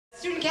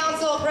Student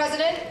Council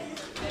President,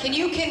 can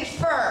you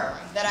confirm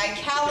that I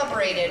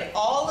calibrated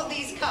all of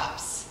these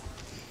cups?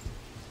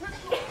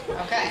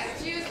 Okay.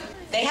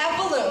 They have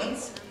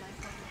balloons.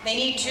 They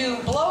need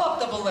to blow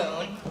up the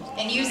balloon,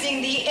 and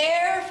using the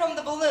air from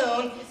the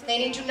balloon, they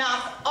need to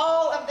knock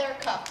all of their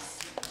cups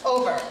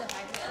over.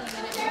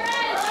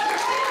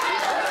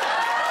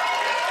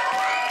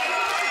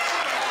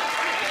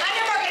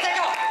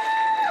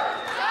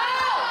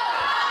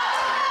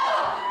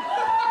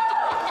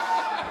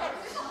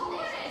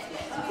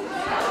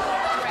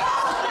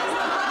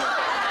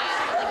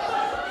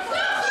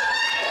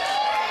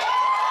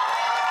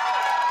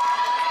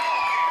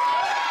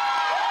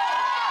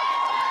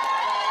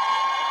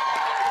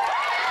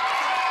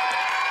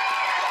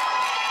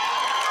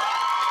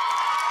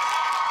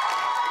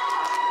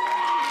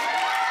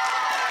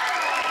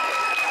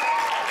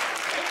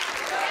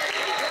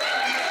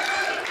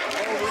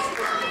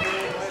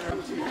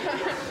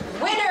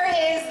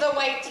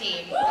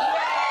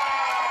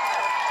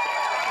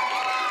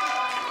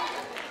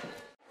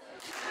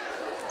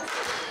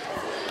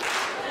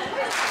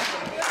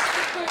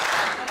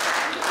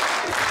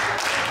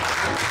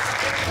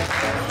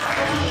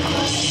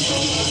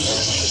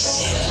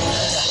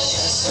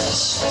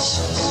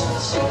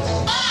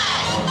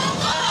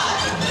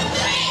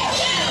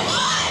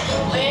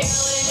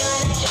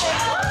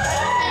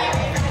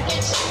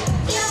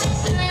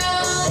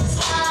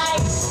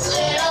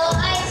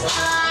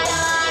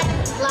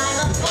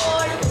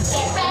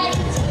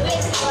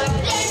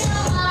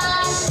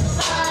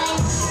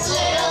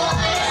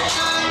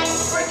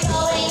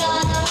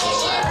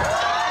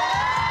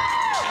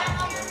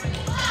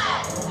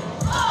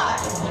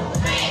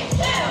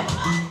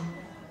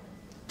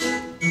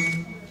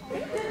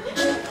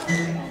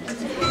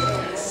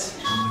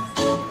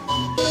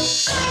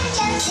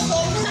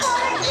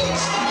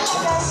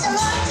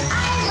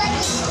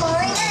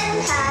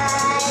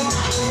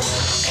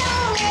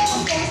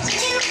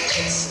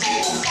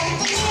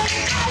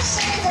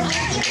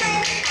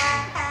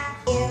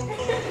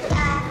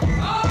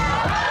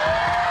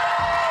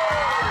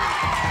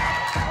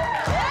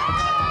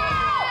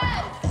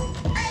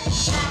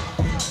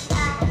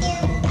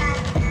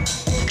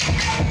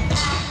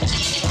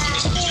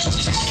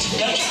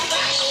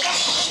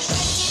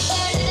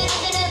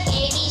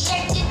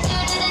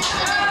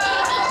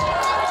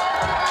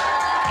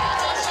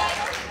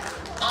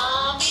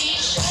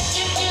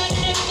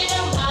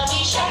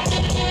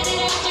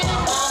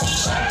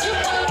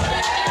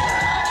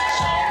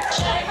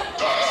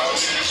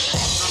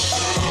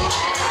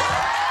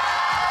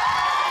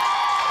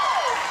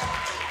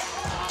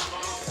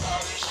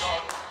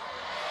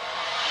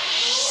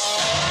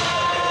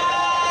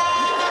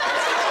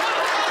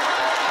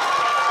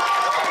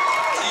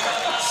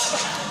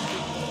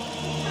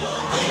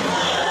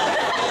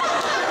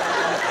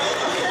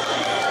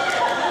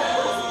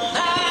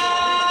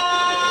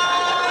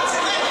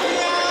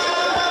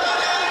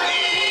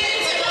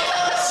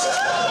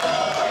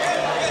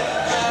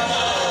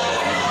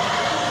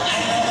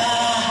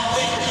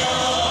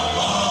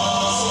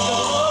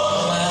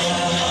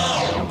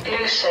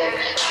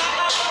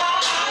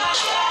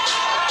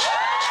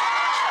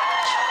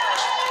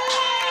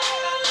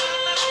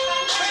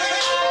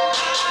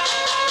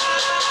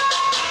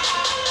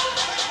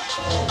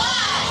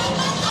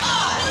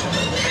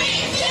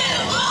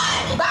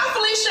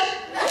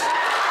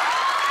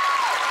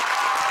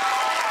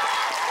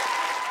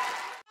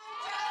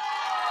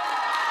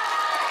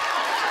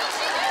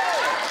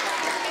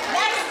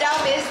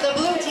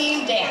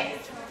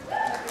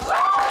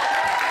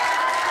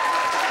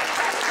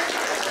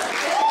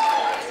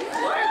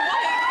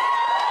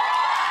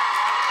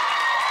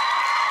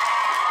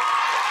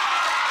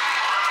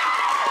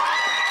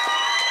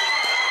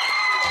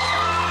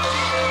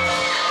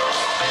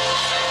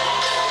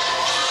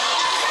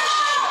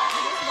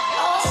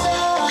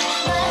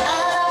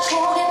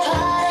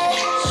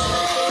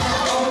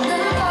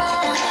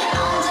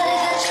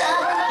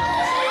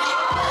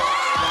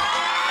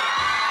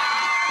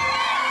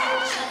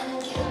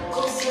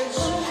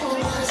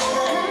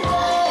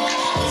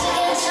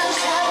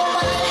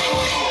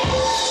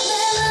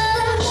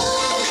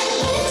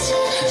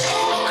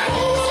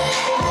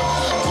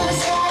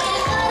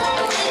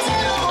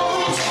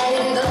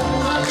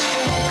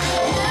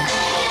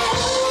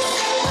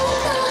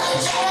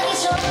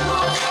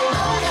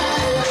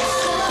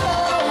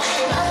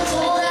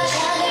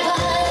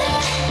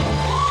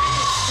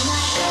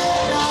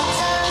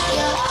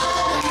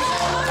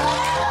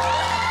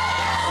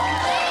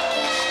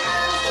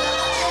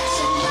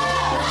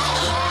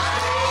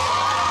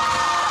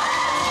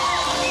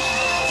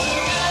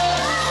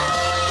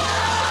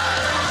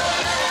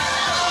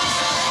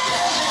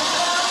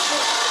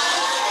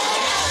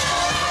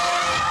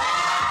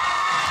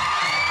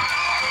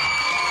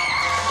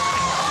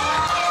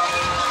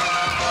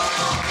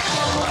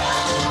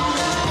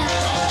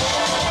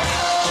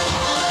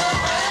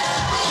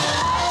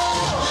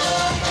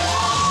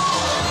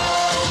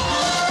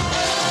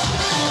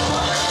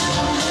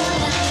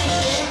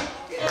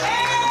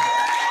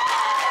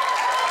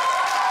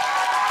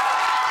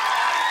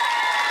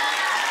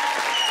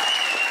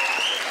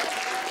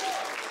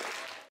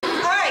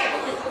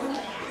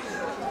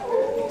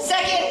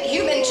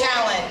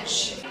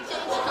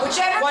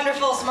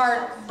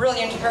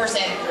 brilliant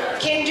person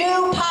can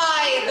do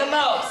pie the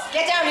most?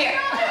 Get down here.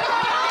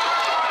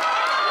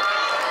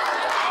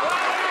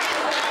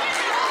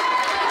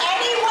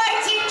 Any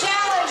white team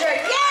challenger?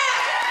 Yeah!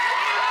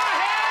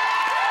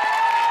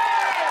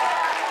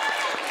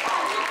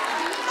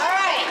 All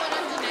right.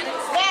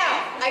 Now,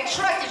 I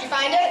trust. Did you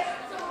find it?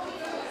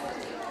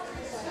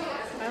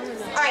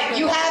 All right,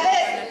 you have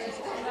it?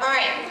 All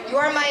right, you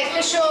are my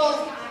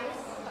official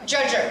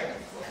judger.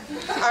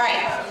 All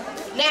right,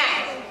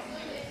 now,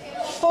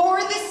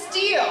 for the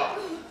steal,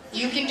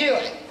 you can do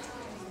it.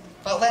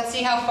 But let's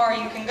see how far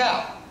you can go.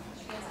 All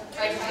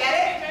right, you get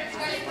it?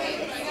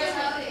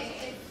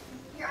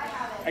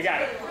 I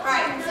got it. All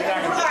right,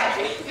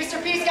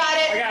 Mr. P's got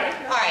it? I got it.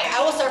 All right, I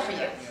will start for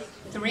you.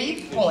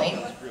 3.14.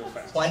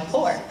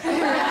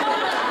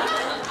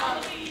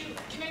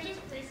 Can I just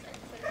restart?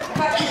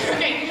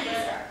 Okay.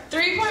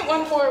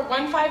 3.14,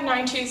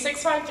 1592,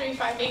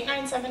 6535,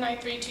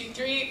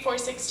 8979323,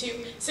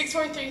 462,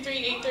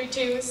 6433,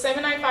 832,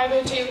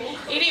 79502,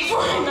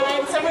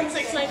 8849,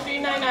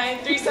 769399,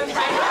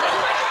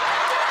 375.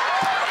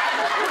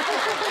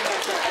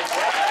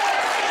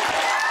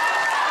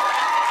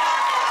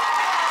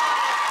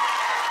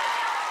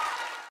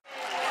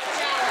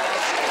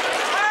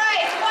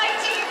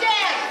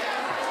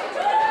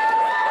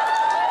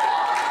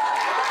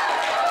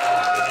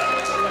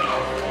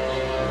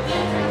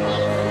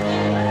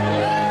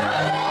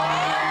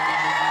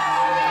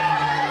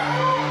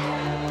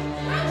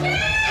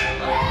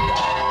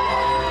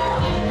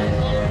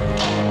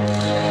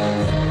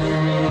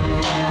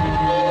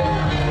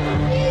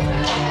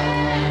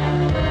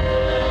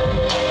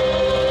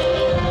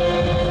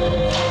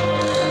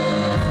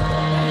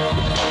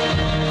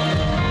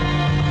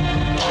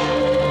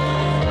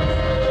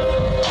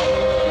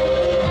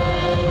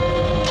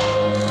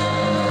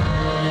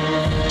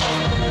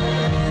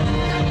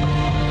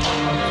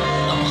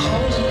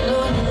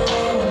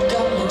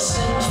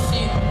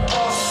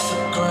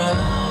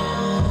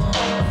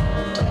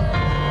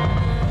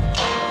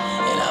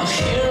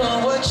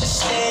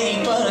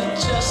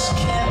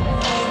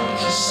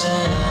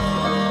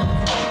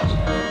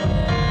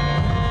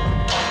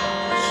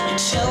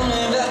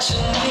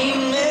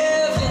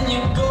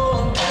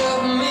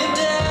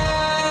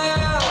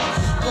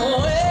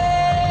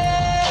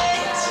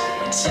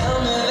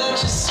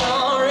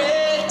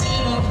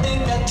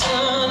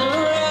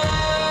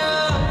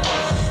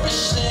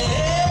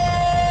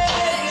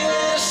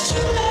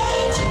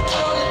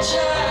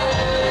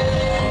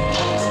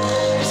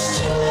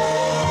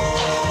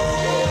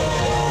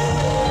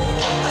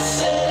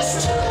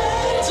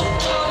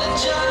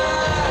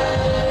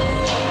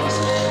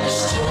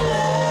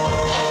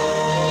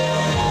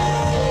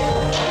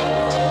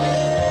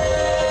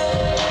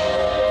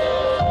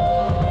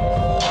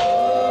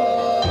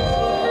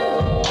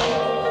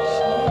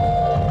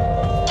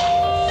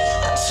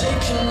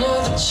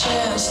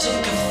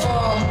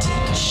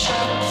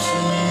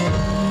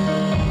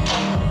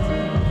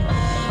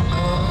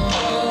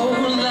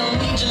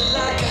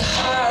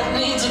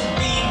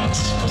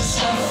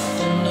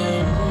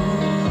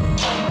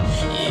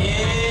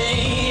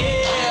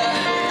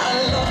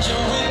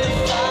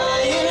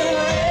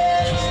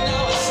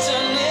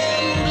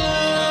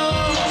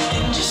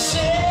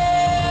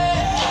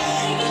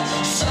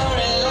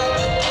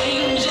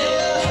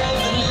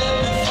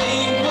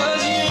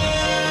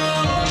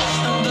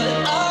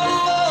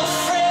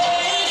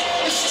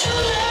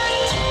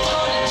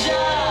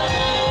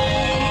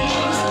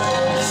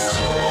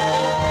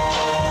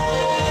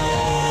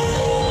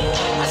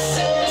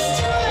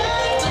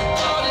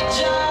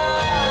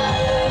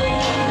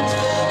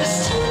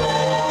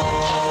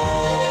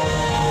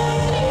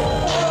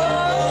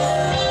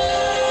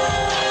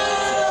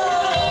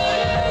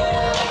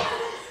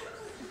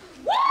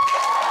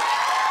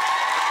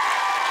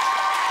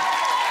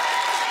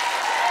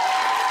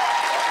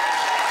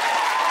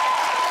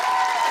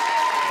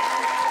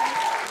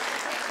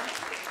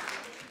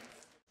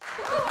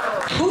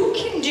 Who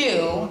can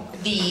do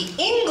the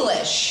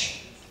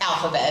English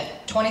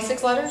alphabet?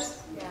 26 letters?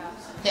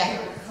 Yeah.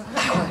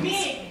 Backwards.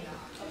 Me.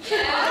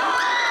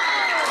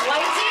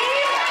 White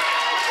team?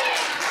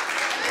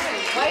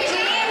 White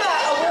team?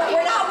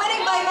 We're not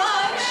winning by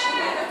much.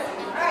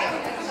 All right.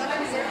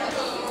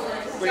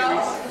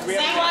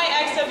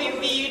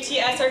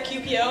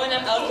 CYXWVUTSRQPO and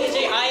I'm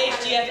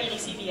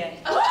LKJIHGFEDCPA.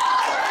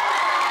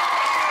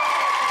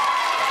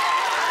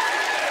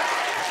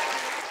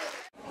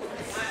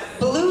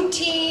 Blue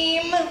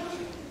team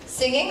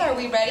singing, are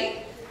we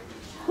ready?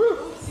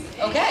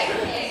 Okay.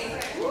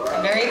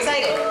 I'm very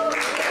excited.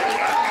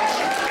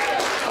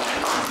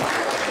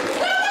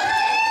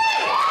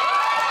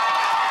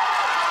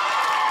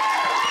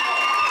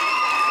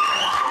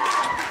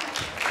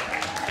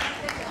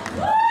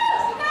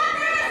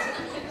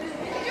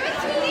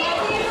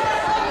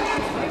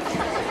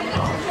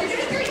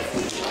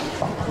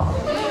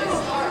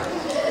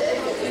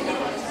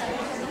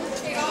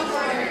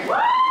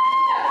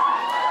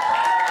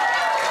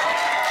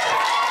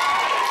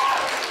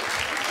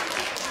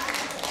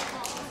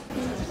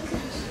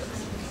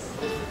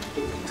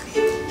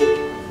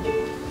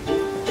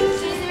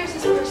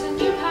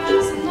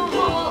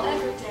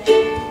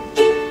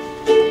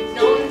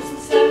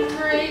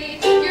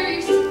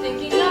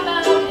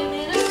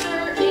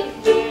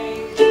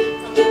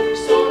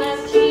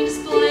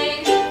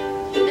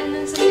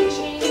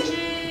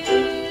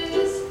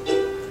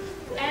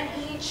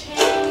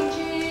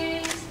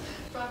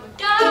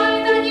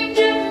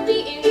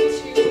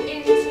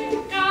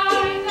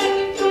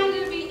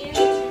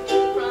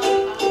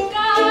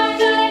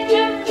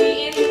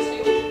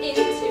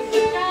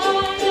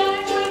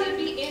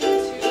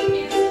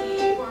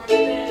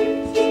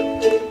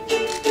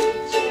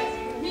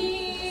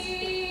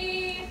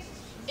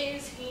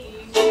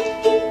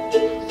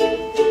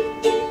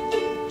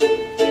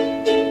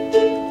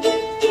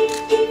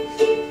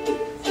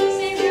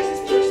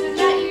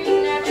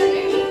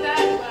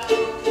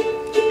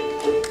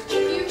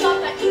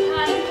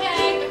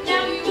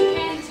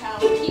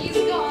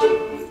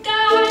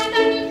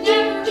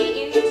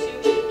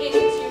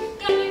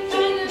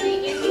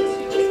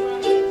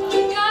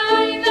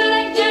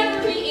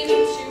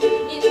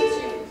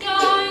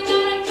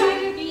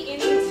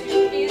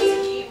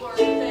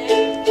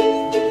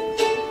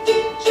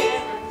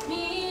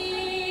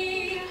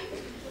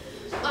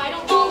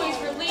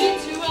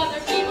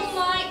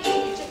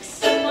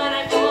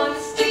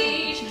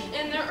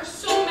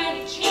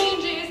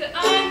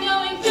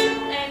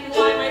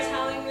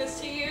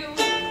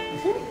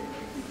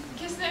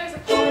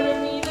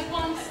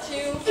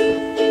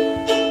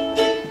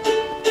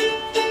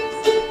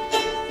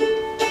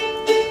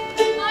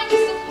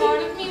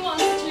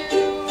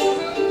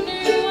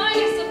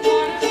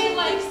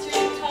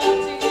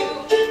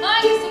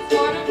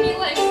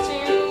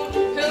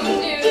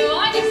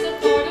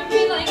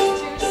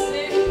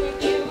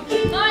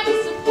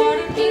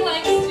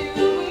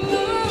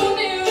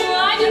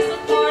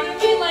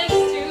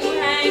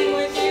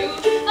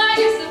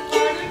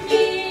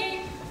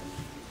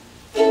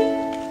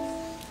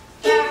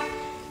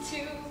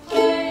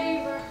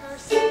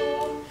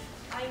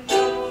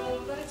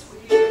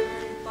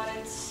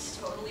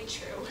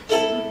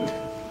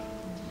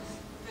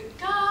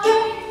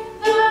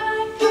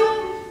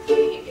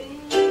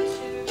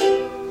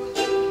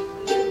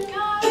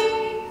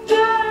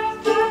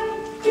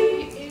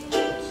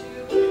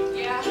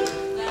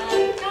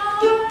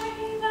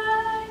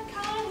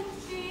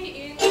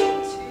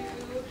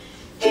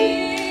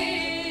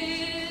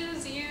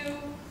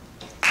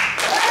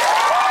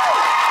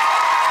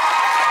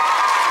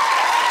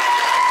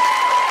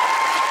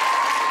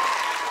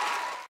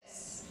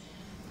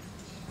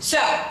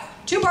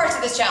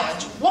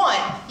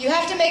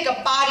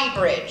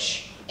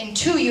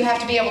 you have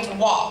to be able to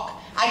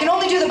walk. I can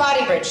only do the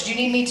body bridge. Do you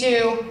need me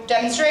to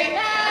demonstrate?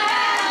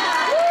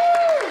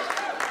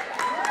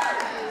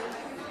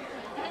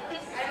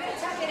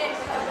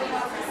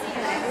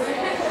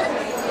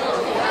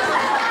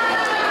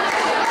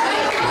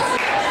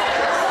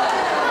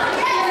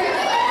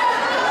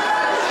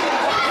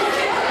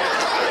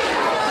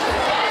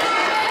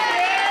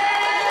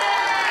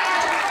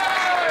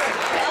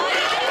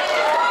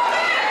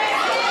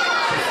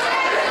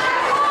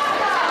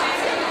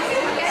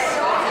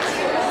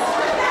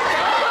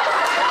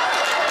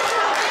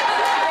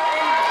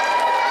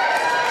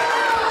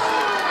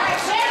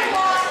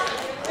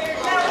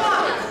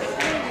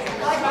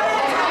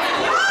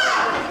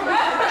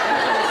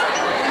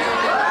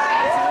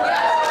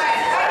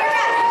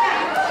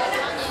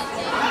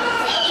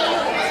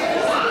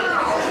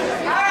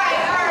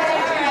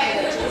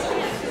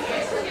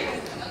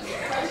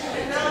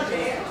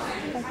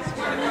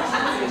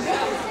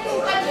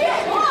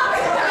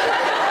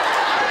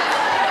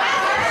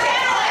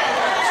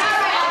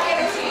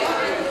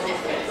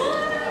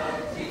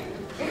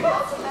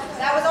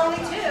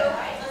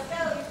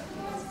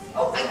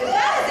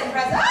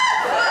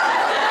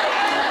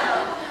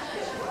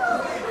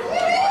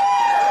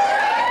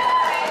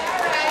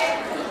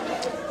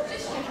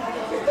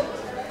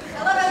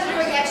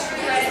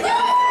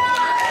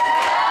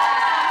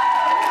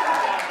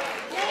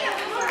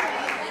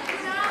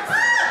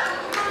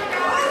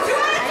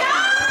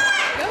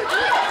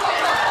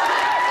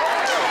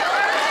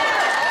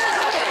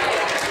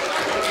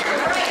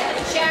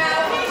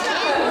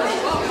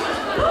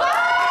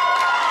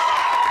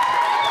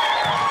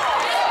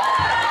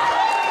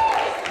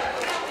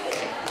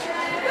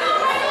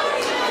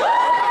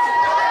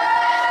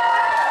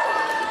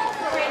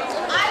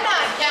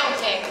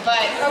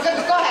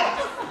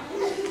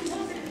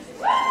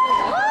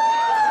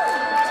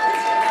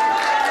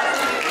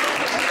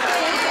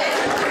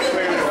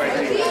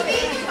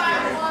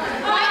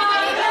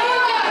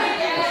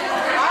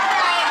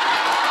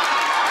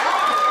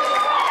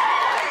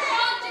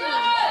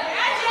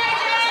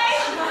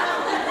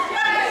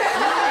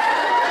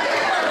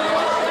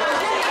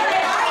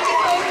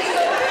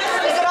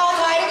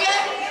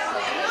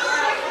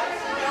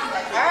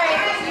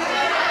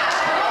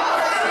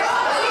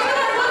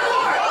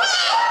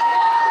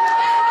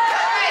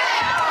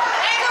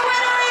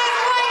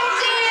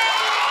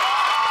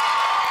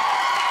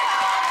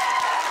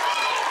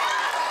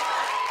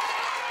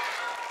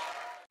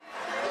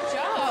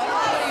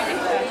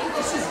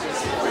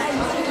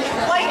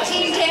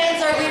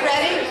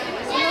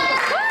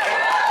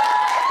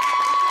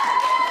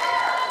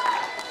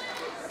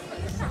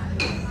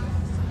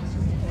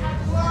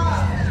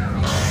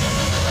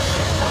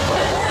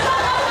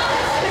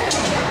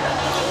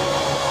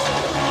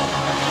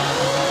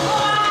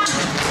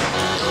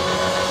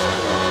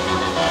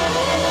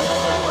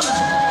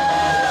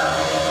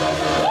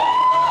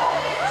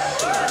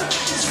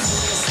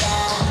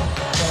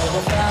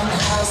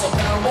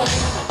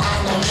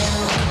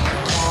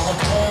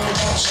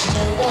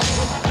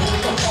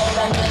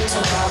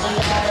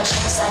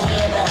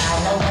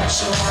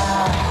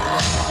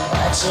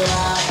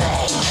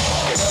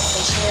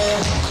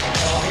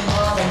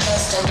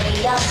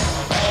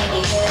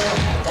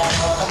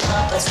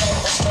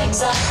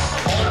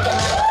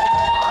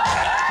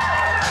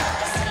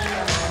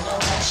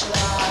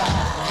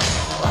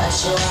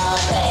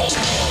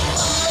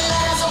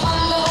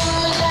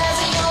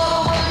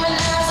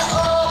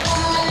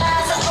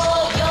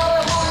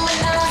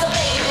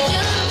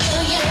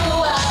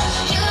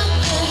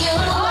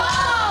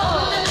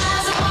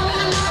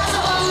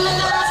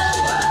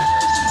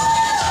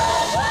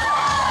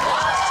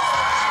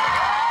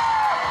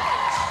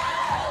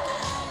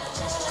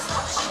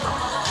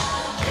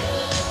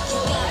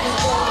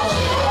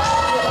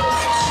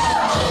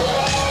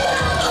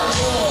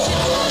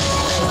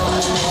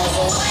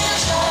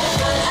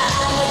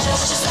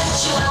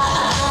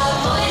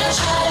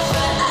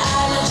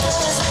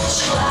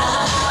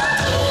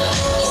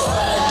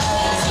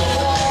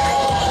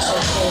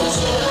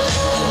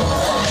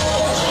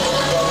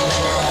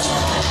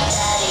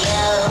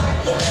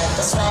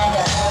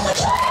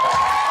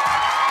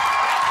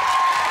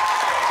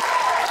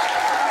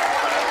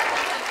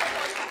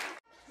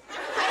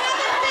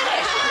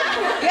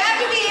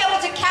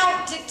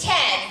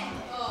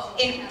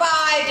 In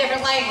 5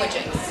 different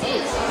languages.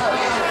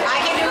 I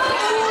can do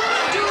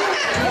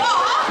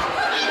walk,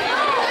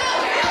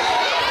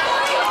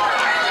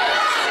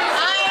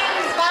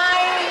 eins,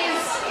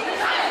 beins,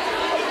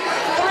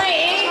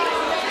 3,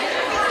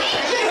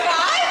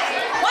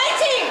 5, 1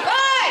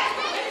 5.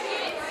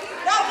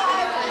 No,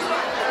 5.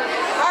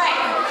 All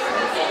right.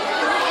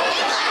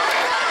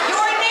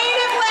 Your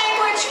native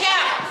language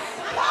counts.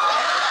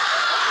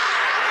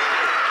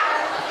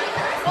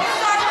 We'll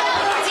start with the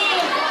blue team,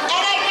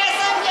 and I guess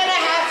I'm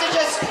gonna have to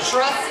just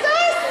trust us.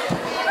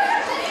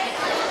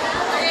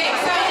 Okay,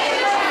 so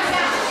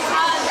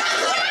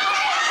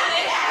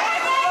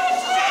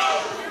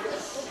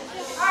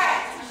all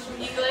right.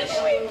 English,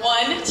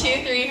 1,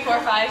 2, 3, 4,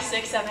 5,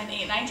 6, 7,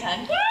 8, 9,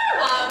 10.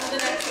 The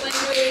next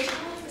language,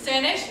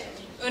 Spanish.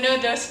 1, 2,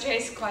 3,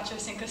 4, 5,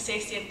 6, 7, 8,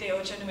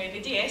 9, 10.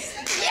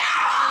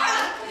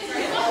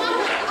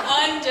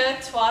 1, 2,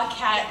 3, 4, 5,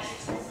 6,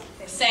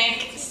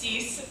 7,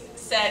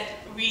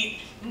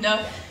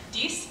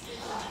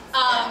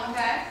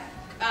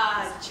 8, 9,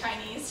 10.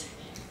 Chinese.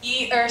 1,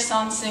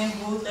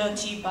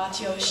 2, 3, 4, 5, 6,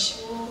 7,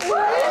 8,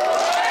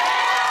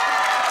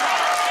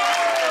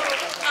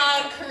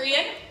 9.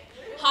 Korean.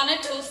 하나,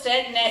 둘,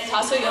 셋, 넷,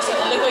 다섯,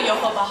 여섯, 일곱,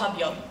 여덟, 아홉,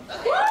 열.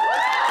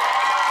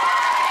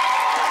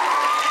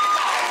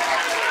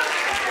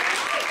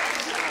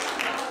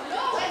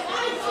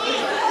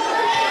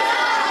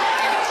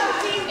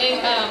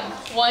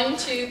 One,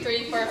 2,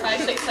 3, 4,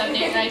 5, 6, 7,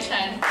 8, 9,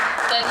 10.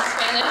 Then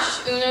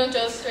Spanish, 1,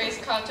 2, 3,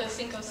 4, 5, 6,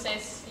 7,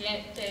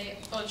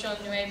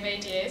 8,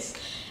 9, 10.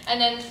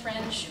 And then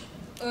French,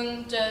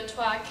 1, 2, 3,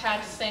 4,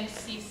 5,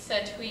 6,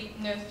 7, 8,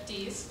 9,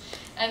 10.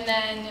 And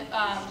then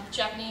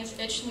Japanese,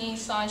 ich, ni,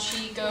 san,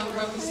 shi, go,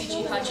 roku,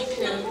 siji, haji,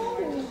 ku,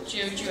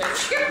 ju,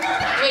 Jewish.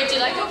 Wait,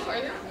 did I go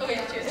further? Oh,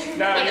 wait, do it.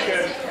 No, you're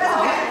good.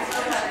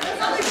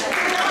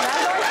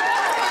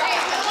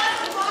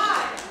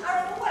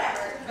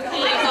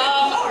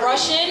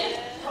 Russian.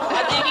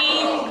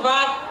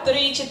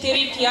 1, 2, 3, 4,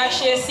 5, 6, 7, 8,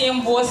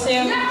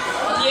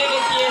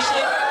 9, 10.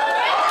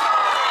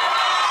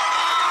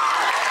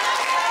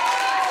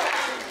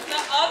 The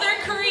other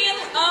Korean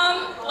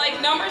like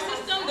number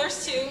system,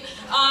 there's two.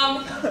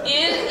 1,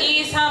 2,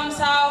 3, 4, 5, 6, 7, 8,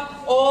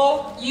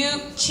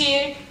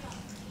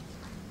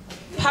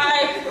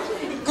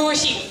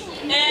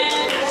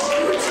 9,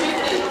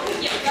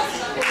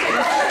 10.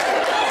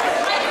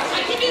 And I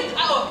can do,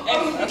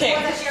 oh, okay.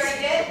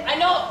 I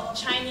know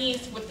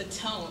Chinese with the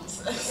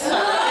tones. So,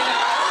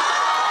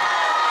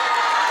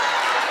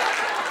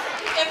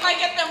 if I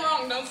get them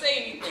wrong, don't say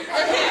anything.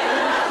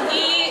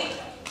 Okay.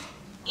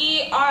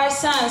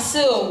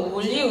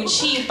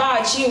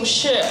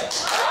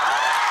 1, 2,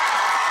 3, 4, 5,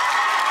 6, 7, 8, 9,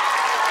 10.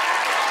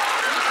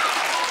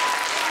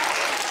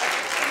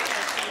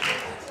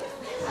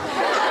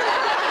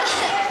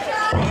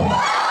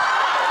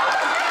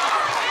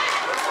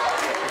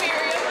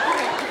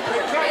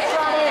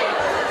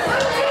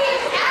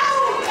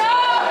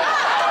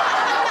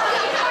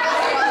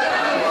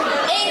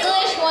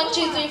 English 1,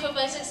 2, 3, 4,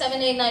 5, 6,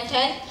 7, 8, 9,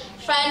 10.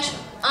 French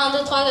 1,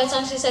 2, 3, 4,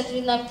 5, 6, 7,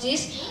 8, 9, 10.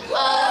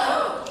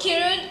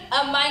 Kiran,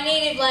 my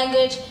native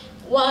language,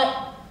 what?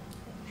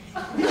 Oh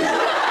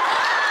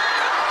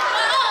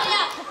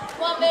yeah.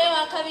 Wambe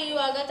wakabi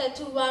wagata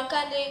tu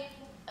wakande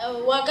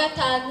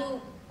wagata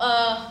nu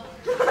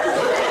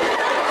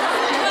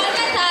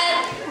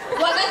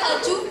wagata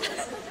tu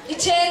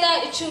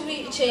ichenda ichumi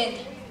ichenda.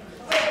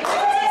 Wait, did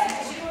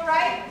you do it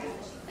right?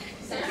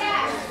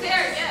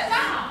 There, yes.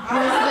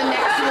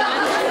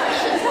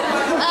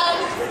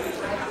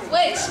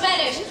 Wait,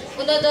 Spanish.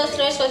 1, 2,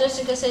 3, 4, 5, 6, 7, 8,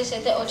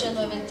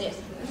 9, 10.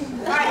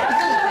 Alright.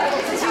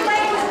 Two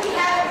languages we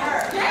haven't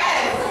heard.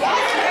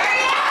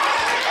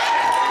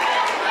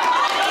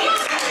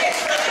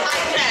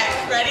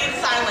 Ready?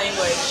 Sign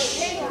language.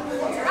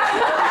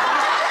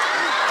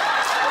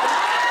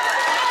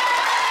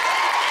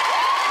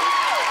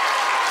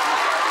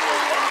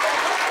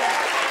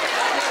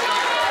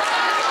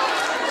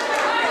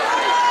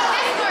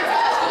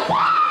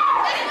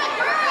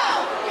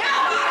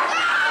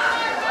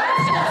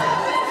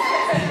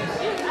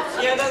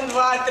 Jeden,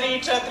 dwa, 3,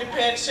 4,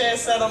 5,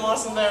 6, 7, 8,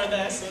 9, 10.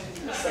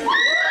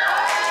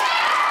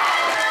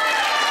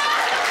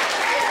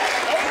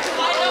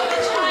 I know the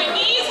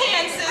Chinese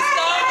hand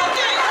system.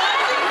 Okay,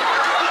 1, 2,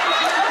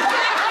 3, 4,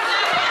 5,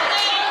 6, 7,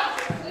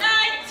 8,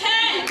 9,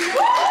 10.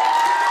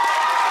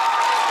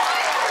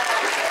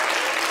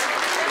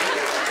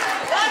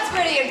 That's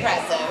pretty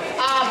impressive.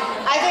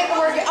 I think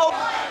we're, oh,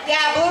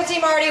 yeah, blue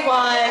team already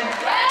won.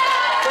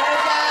 Good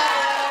job.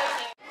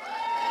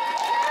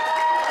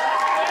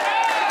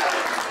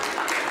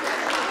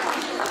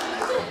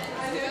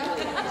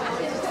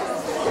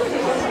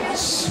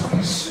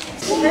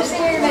 First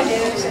thing you're going to do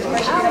is, of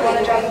course, you're going to want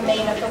to draw the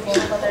mane of the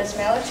wolf, whether it's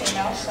male or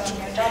female, so I'm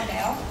going to draw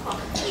male.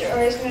 You're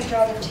always going to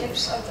draw the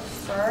tips of the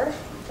fur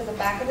to the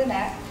back of the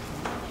neck,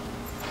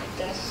 like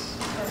this,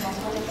 for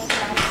multiple different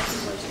times.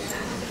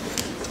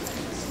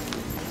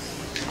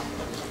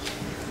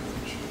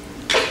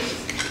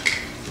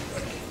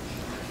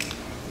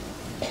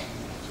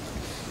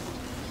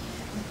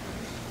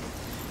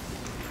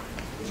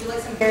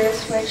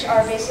 Ears, which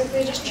are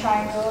basically just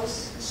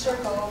triangles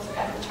circled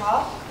at the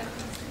top.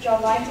 Draw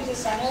a line through the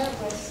center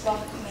with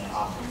fluff coming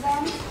off of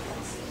them,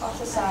 off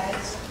the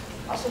sides.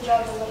 Also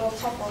draw the little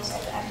tuffles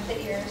at the end of the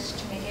ears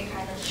to make it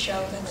kind of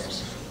show that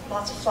there's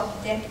lots of fluff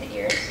at the end of the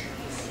ears.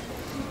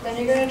 Then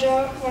you're going to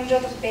draw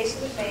the base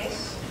of the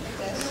face, like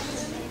this.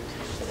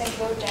 But then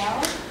go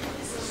down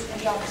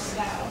and draw the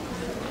snout.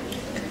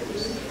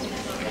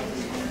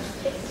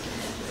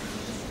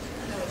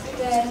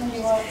 Then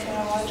you're going to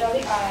want to draw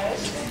the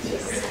eyes.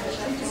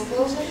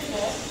 Googles like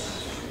this.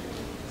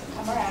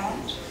 Come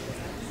around.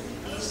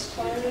 These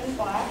colored in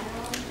black.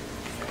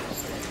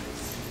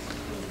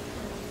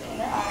 The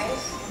inner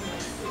eyes.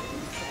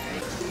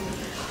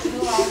 The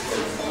line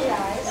through the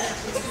eyes.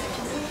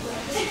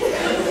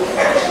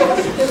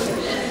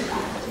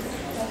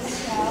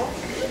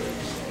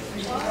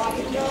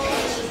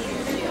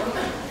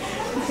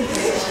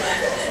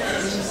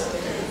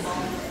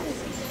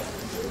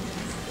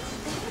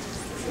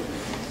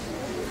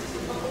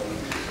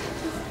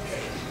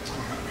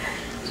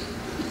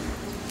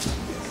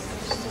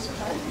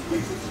 Add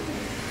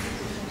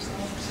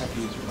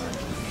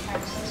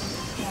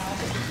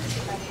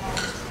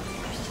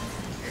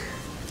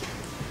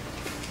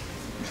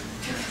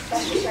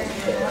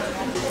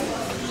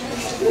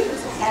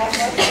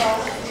more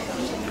salt to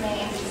the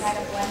main to kind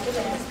of blend it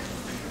in.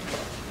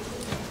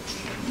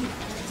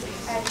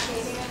 Add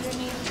shading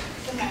underneath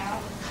the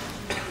mouth.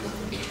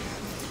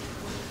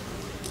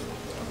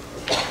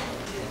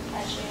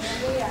 Add shading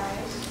under the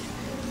eyes.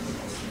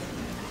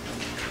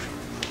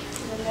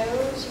 The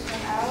nose, you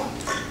come out,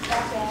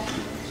 back in.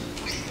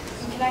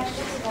 You can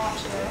actually if you want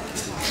to.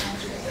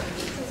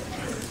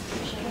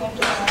 Shading under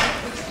the mouth.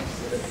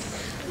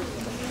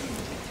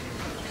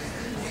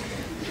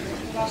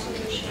 You can also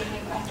do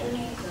shading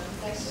underneath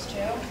this too.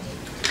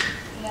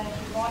 And then if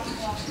you want, you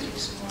can also do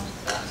some more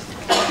stuff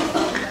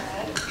on the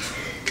head.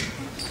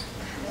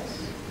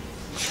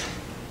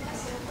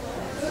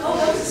 Oh,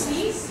 that was a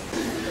sneeze?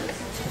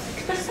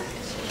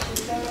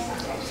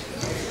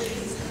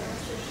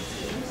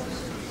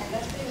 And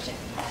that's pretty much it.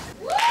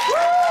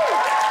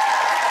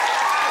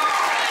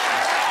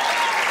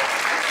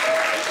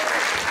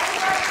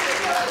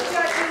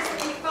 Judges,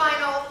 the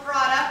final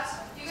product.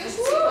 You guys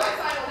see my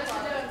final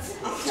product.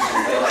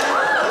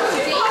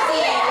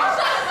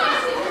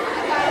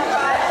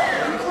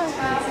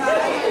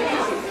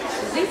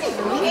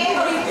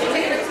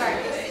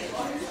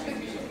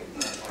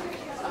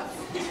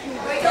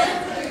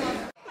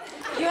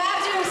 You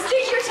have to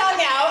stick your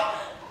tongue out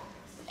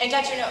and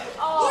touch your nose.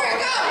 Here we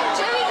go.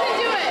 Jimmy can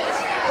do it.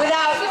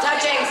 Without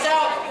touching. So,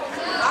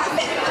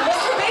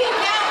 Mr. B,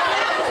 now.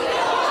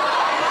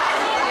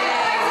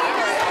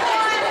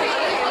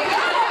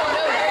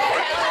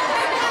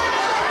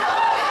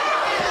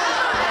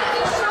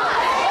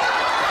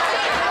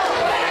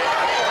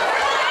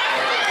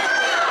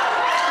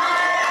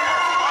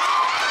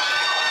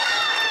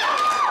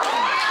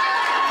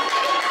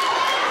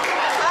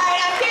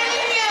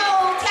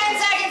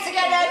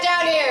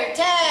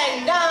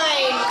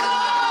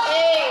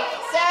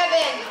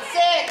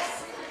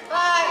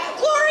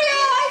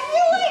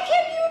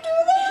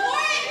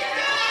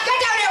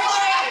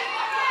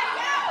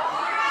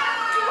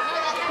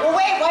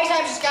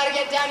 Just gotta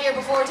get down here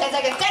before 10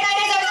 seconds. 10, 9, 8,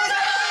 7, 6,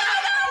 5.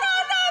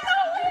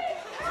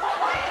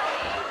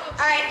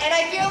 Alright, and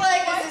I feel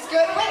like this is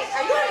good. Wait,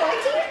 are you on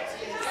white team?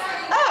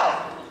 Oh,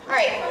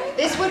 alright.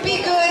 This would be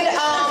good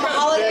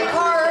holiday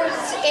cards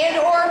and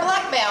or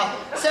blackmail.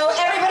 So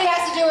everybody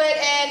has to do it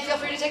and feel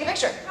free to take a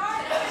picture.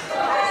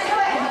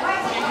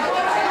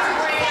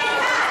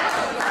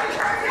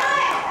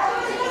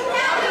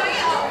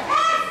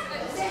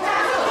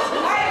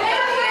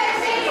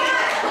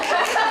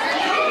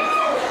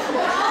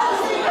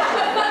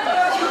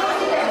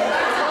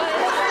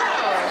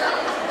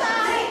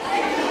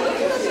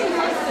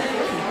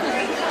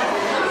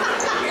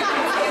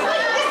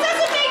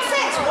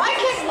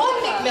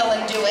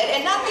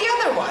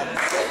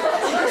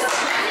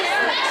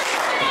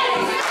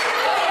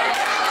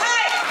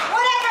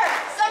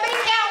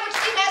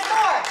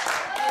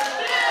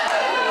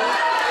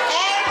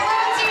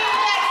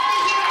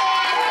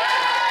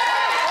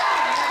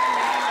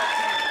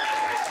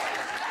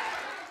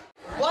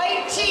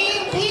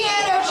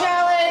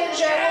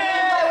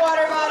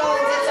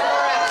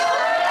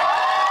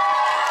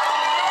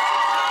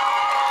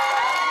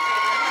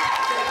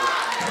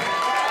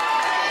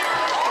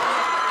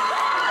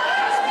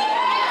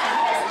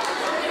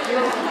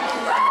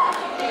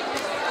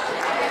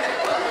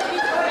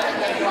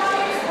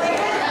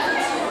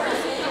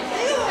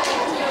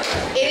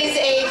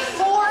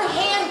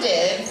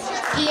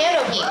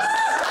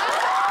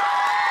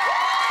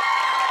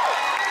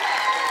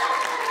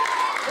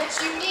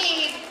 You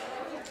need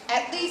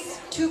at least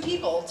 2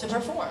 people to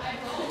perform.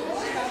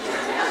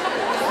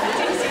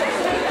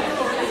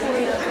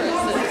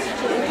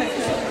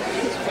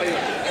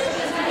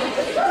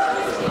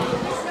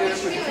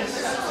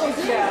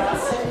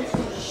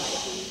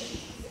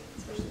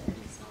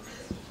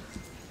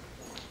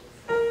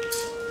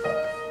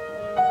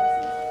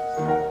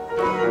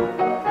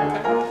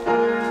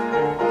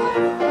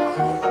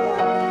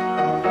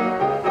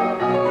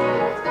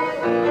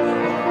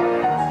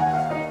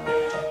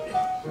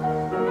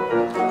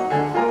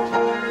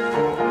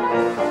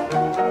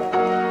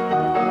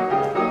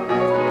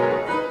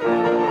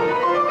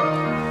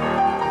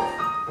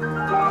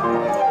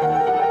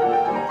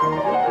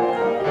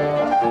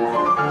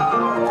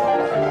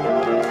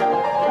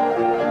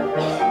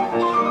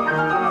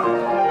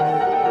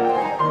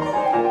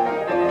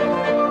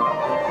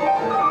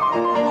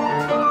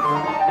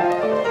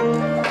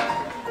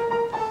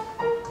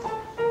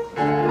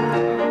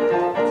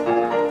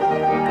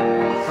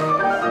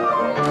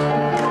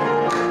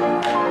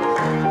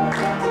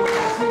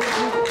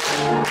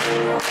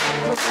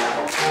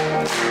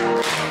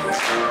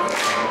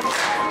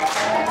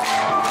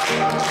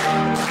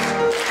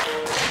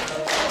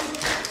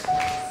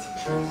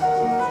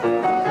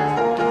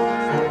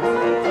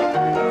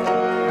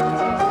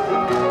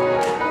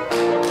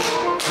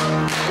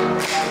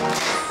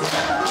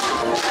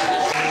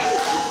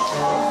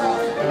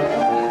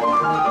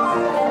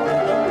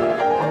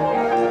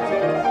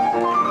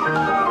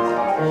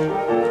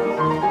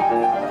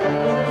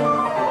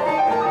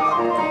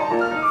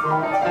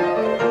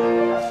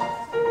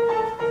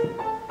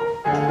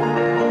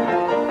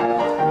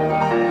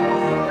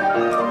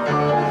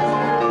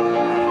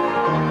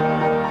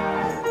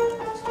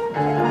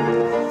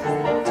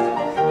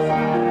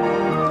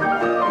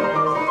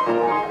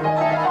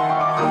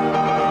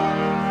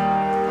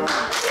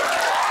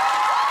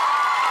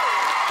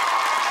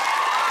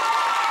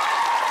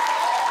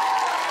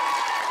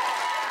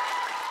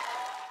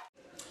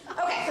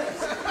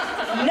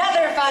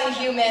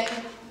 human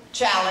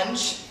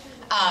challenge.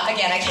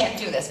 Again, I can't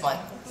do this one.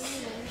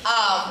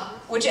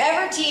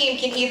 Whichever team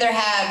can either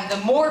have the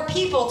more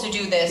people to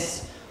do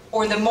this,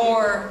 or the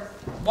more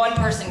one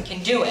person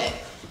can do it.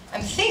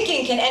 I'm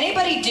thinking, can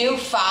anybody do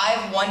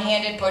 5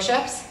 one-handed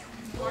push-ups?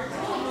 Yeah,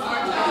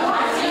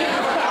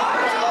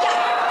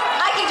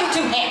 I can do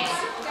 2 hands.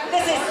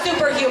 This is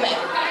superhuman.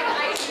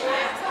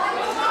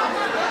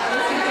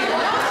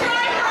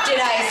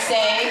 Did I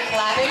say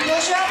clapping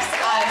push-ups?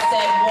 I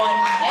said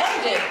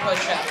one-handed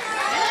push-ups.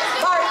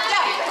 March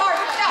up,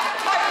 march up,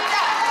 march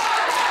up.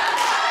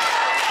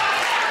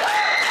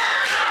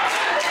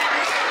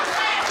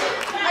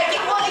 I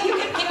think one of you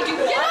can do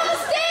one. Get on the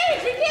stage!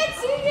 We can't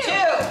see you!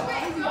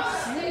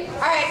 2.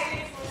 All right.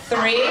 3,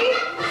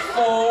 4,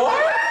 5. All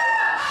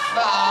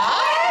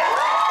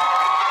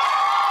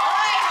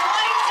right,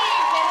 white team.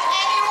 Can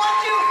anyone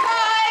do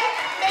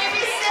 5?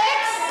 Maybe 6?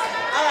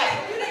 All right.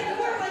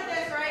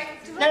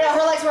 No,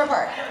 her legs were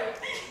apart.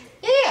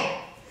 Yeah.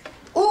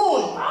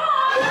 Un.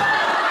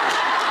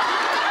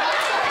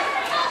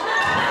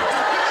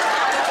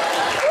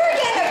 We're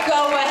gonna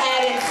go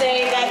ahead and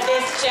say that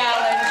this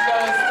challenge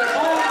goes to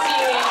blue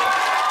team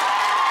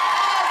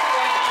as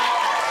well.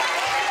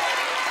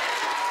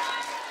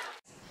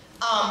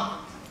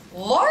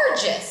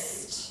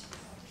 Largest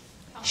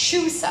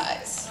shoe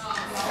size.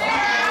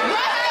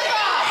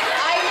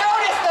 I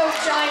noticed those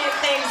giant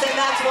things, and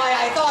that's why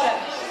I thought of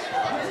it.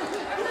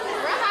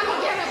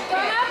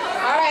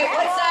 All right,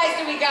 what size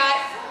do we got?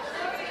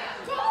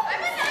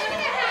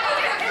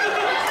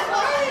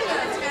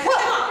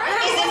 Well,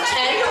 is it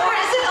 10 or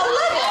is it 11?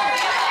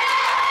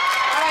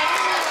 All right,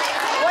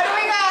 what do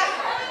we got?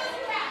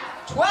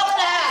 12 and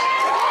a half.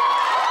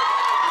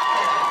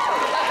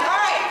 All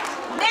right,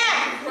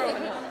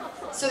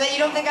 now, so that you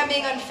don't think I'm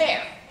being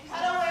unfair.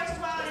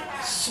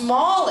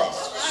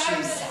 Smallest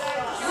shoe size.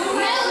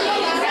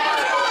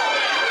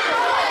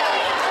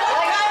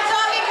 Like I'm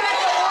talking about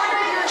to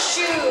order your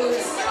shoes.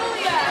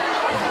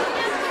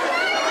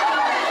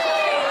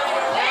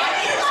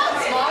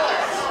 Smaller.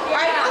 All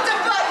right, put the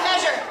foot,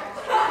 measure.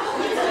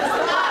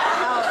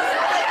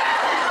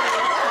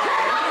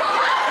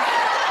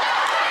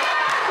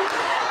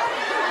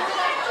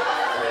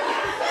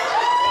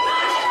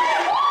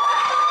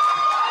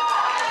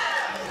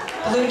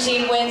 Blue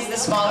team wins the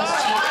smallest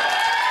shoe.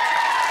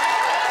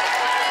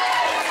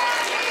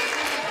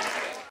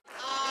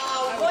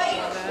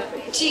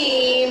 White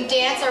team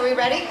dance, are we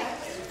ready?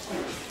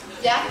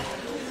 Yeah?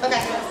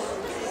 Okay.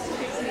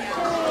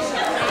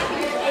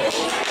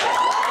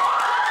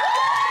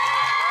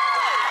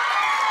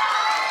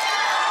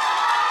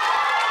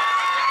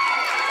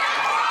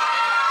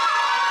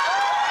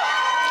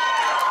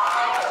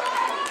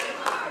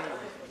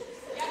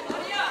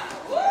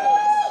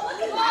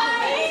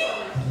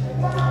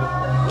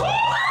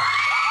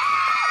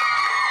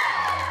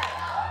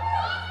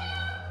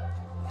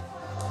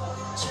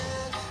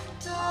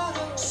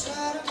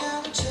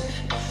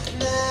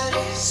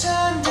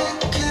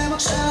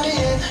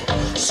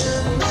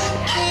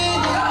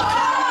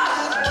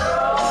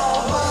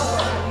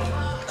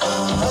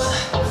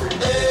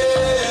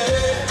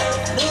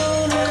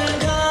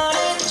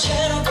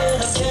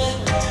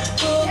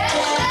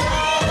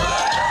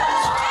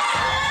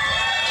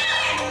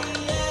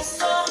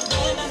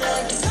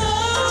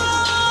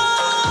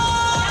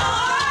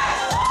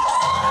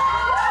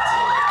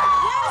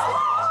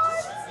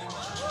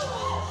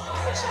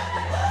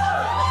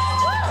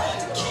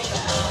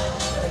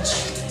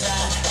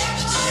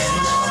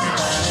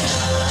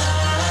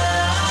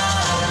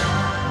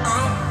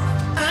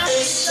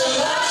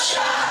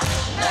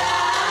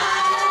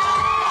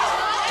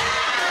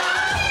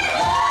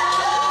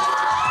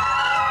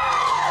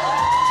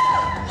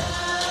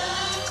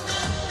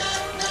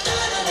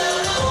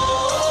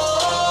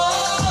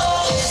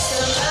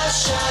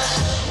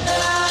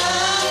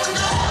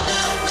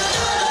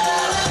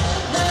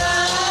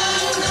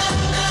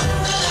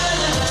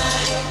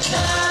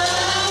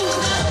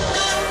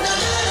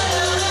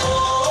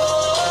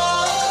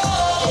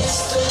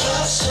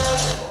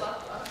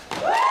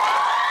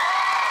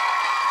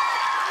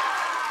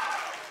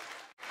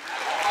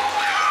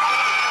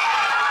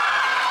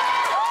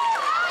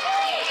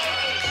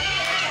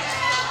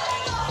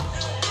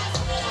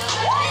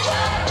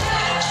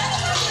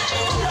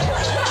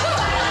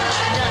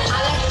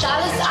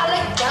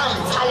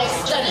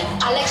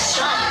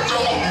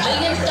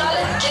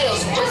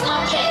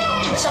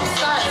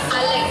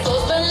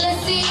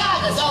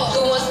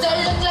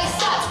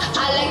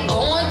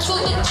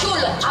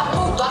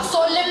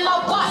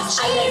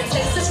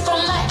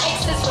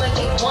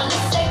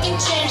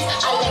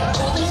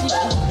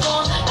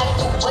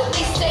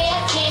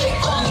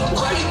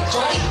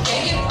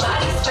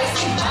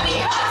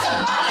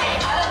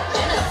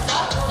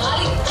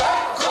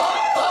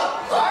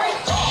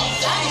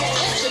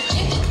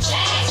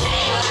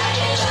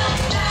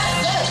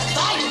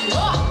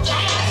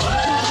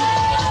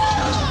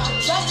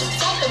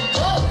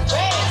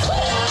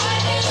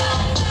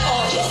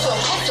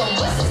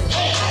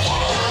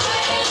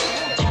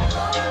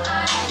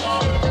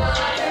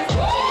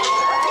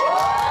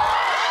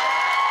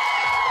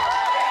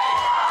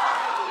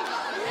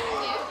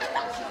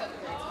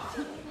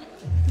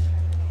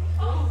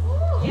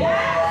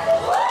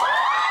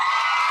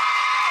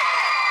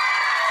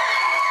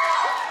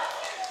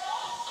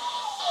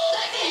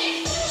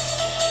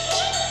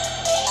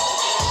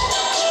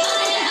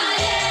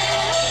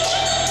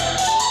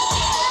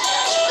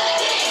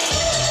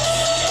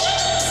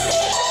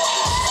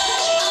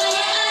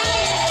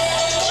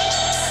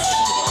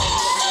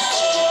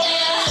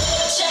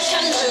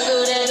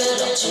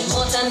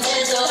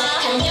 상태도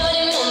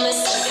한여름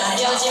몸에서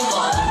가려진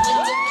원빈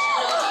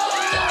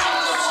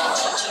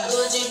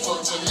굳이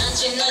보진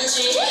않지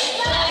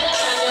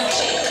나락하면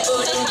fit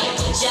우린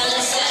예쁘지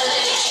않은 셀리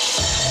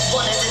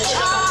원하는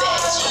대로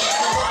뺐지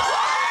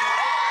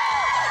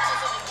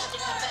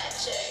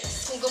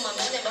궁금하면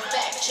never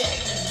fact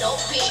check 눈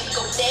높이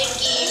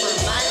꼭대기 물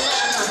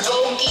만난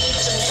물고기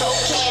좀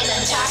촉해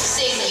난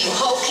toxic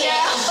유혹해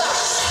I'm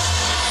boss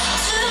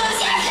두번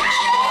생각해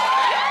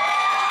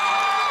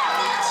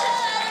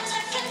나처럼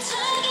착한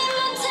척이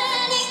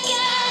못하니까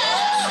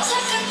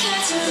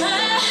착각하지 마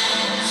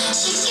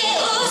쉽게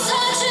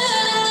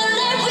웃어주는 건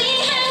날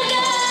위한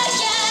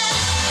거야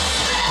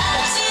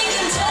아직은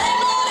잘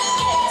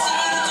모르겠지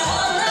그저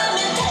원하면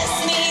test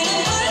me 눈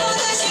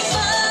불보듯이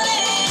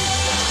falling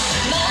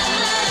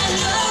만만한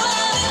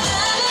영화를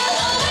따면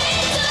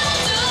always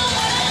do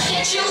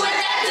get you with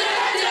that do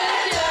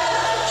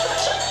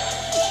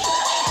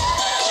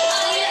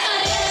oh yeah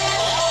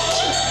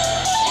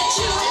get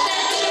you with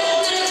that do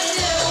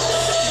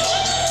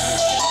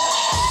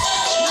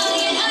oh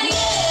yeah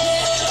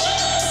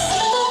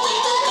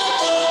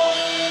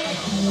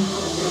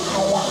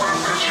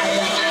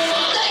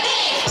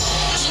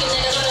지금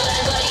내가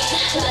걸어가는 거리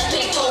Like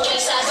big four way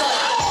사거리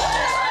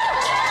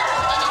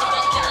애니는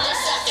뺏길래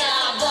싹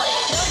가버려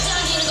널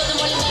당기는 것도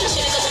멀리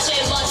미치는 것도 제일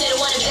멋대로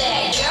원해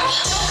bad girl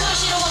조금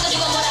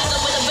싫어와가지고 뭐라도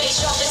with a bass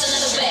drop it's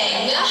another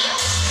banger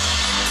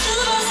두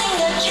번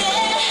생각해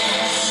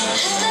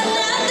흔한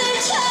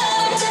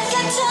남들처럼 착한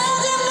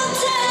척은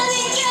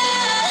못하니까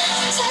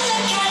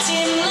착각하지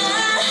마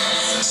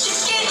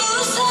쉽게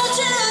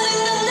웃어주는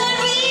건 날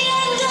위한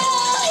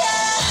거야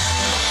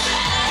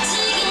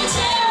아직은 잘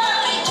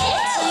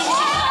모르겠지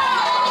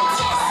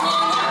test me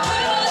난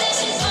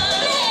불보듯이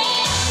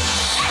falling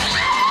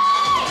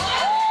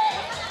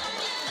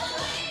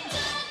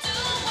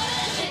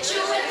get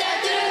you with that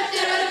do oh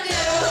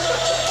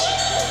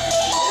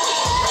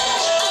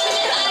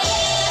yeah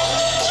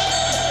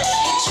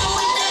get you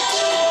with that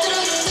do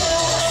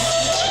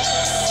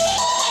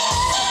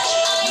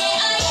oh yeah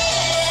what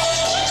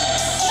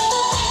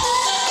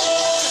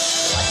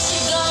you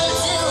gonna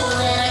do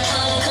when I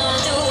come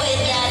through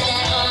with that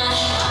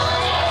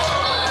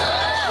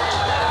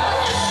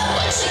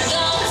what you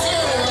gonna do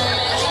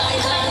when I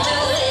come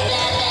through with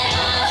that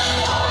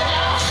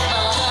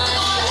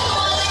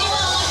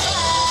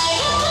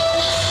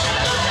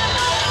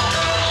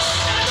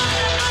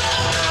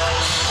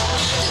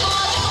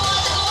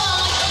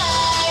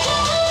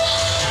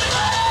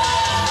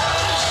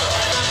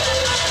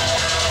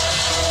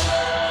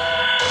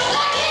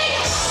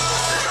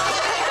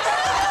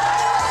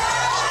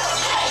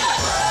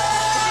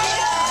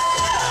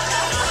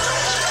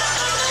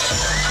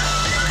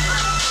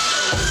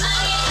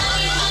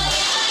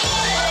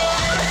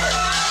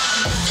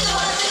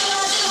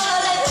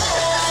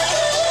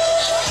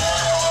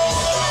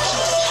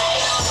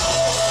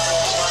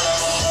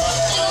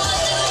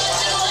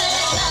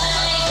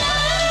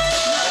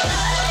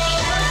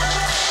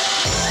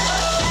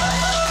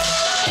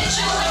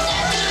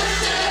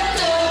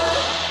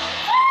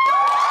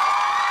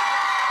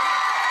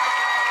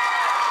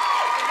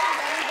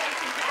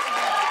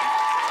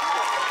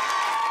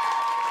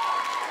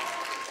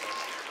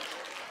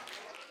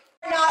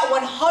Not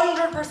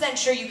 100%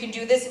 sure you can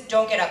do this,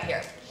 don't get up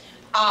here.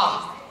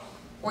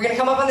 We're gonna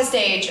come up on the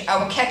stage,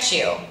 I will catch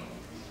you,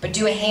 but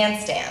do a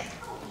handstand.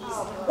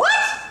 What?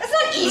 That's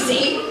not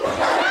easy.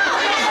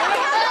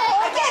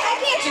 I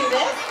can't do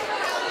this.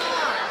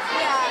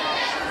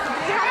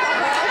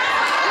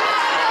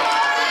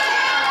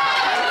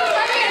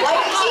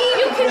 White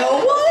team,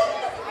 no one?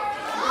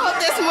 Oh,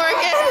 this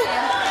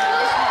Morgan.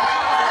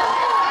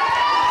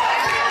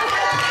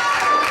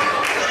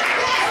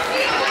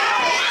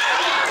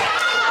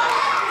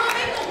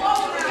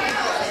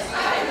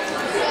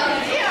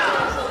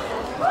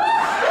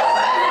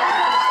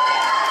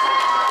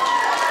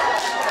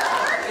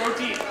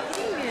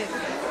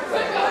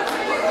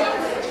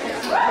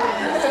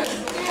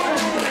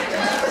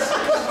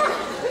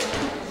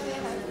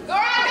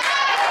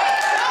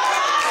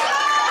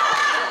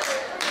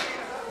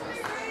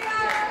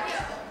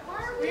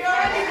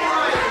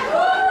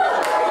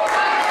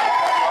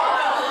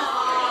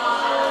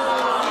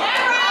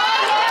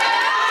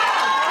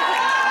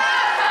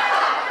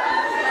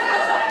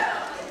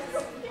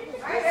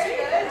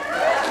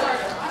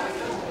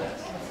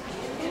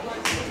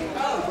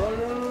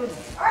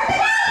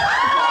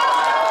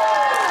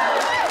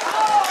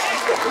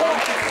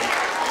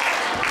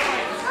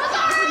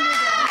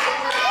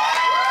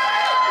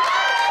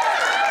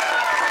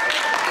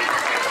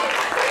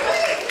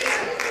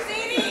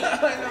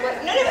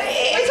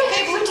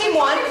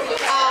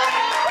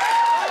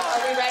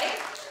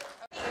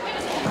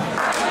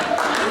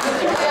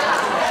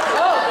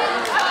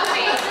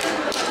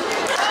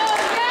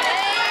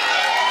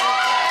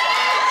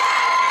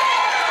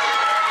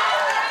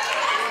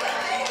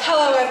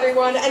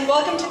 everyone, and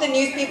welcome to the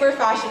newspaper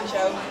fashion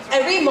show.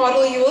 Every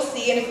model you will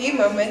see in a few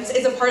moments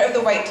is a part of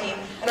the white team,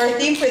 and our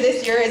theme for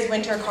this year is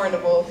Winter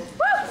Carnival.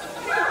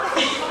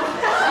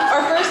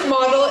 Our first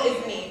model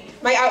is me.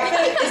 My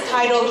outfit is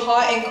titled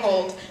Hot and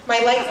Cold. My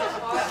legs are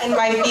hot and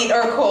my feet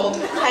are cold,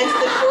 hence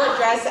the short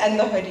dress and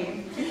the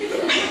hoodie.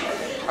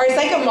 Our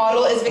second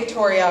model is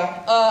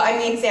Victoria,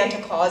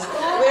 Santa Claus,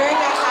 wearing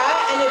a hat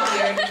and a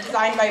beard,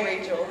 designed by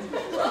Rachel.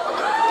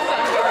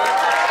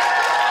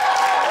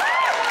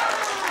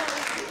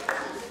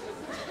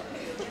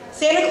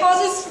 Santa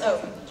Claus is, ho,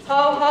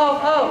 ho,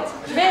 ho,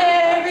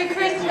 Merry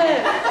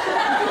Christmas!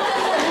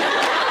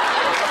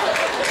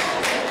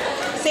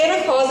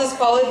 Santa Claus is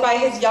followed by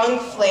his young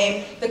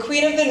flame, the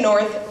Queen of the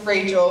North,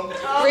 Rachel.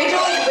 Rachel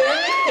is wearing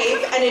a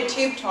cape and a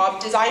tube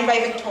top designed by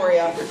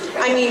Victoria.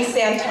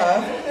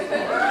 Santa.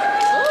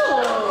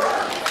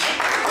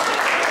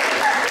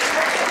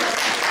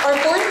 Our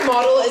fourth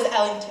model is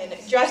Ellington,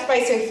 dressed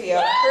by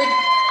Sophia.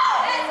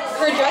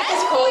 Her dress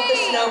is called the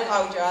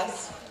snowplow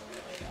dress.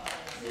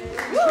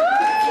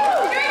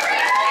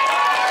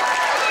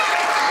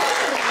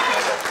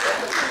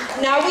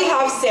 Now we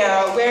have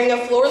Sarah, wearing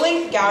a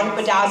floor-length gown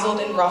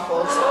bedazzled in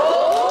ruffles.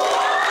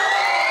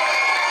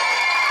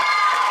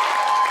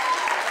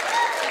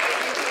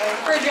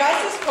 Her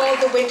dress is called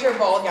the winter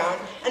ball gown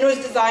and was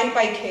designed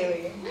by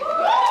Kaylee.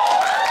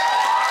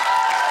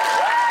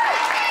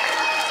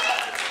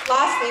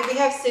 Lastly, we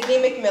have Sydney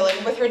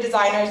McMillan with her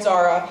designer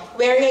Zara,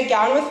 wearing a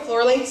gown with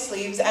floor-length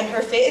sleeves, and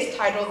her fit is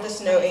titled the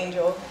Snow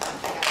Angel.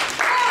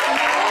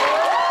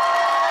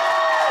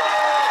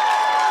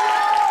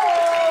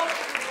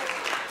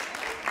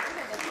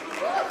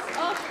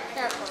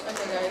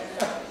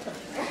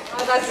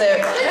 That's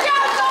it. Good job!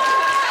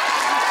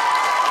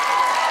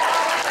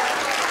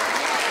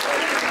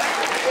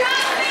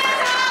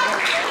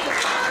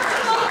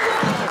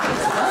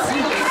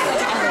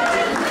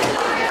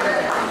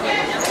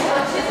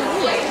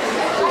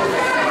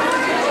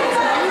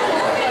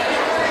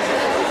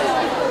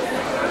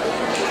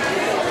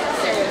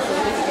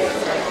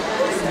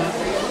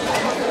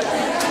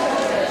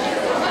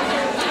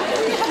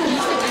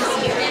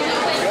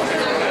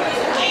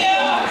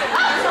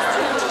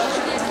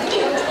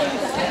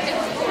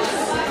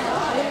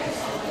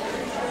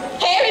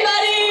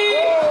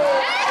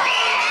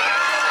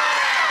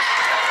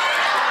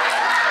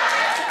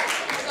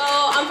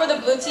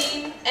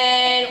 Team,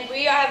 and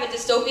we have a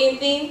dystopian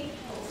theme.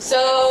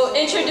 So,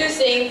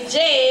 introducing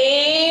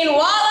Jane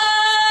Wallace!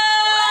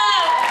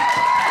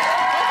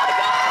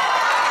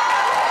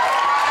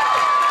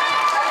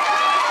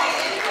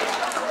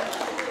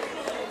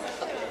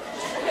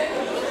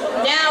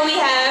 Now we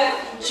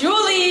have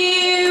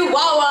Julie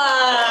Wawa.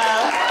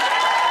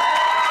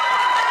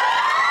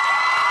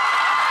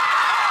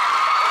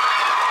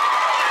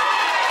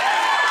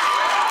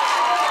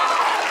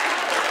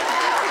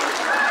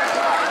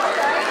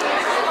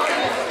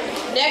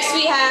 Next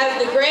we have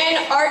the Grand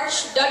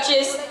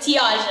Archduchess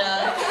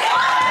Tiaja.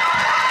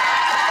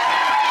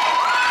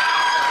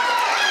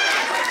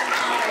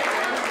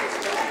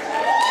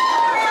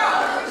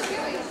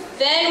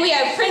 Then we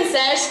have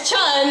Princess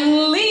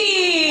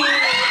Chun-Li.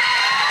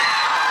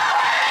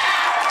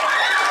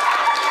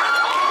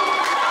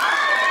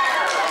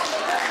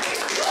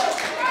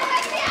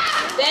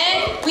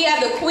 Then we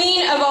have the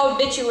Queen of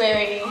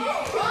Obituary.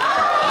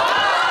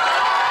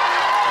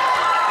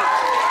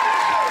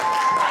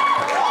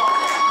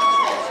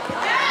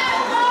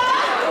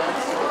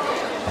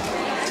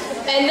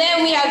 And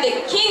then we have the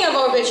King of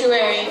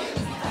Obituary.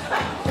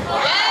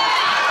 Yeah.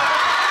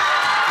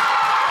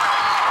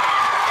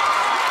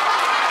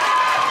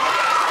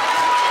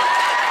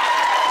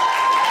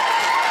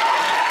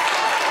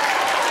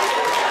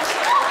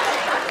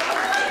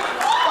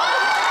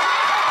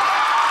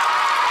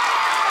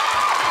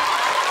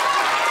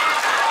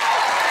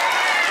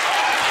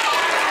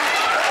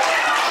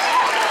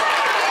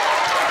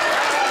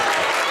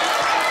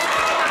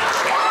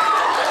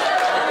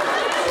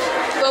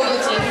 Go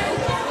Blue Team.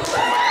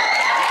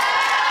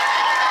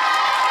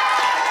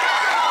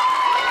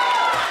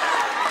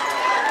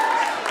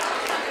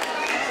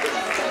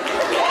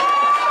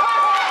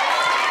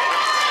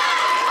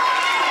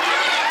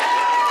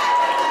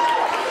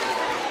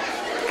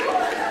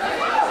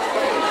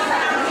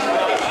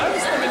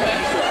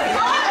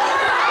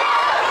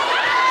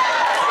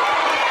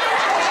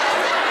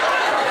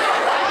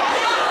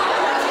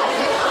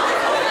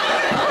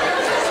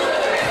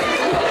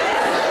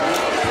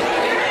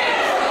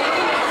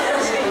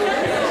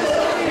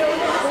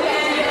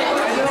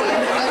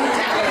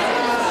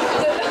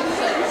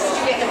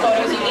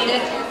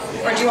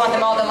 Or do you want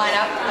them all to line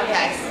up?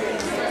 Okay.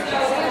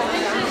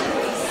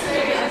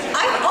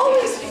 I'm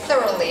always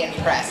thoroughly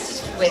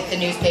impressed with the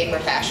newspaper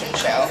fashion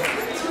show.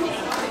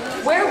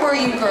 Where were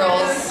you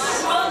girls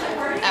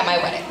at my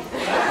wedding?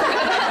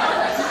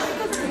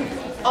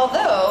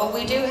 Although,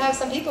 we do have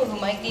some people who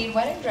might need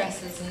wedding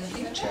dresses in the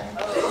future.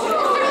 We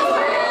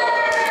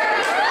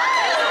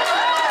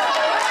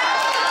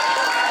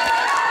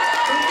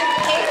can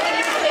paint the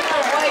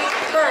newspaper white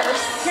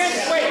first.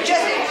 Wait,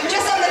 just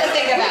something to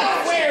think about.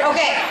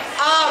 Okay,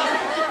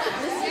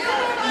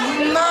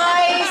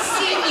 my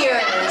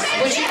seniors,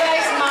 would you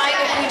guys mind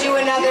if we do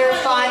another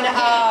fun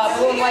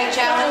blue and white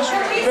challenge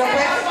real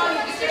quick?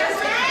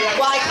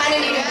 Well, I kind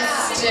of need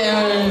to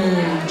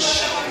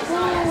stage.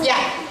 Yeah.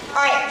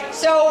 All right.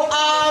 So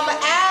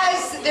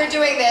as they're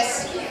doing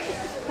this,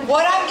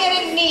 what I'm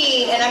gonna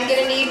need, and I'm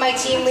gonna need my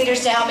team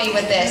leaders to help me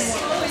with this.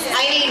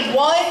 I need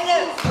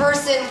one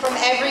person from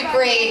every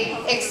grade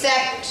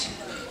except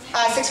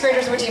 6th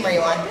graders. What team are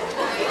you on?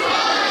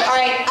 All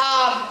right.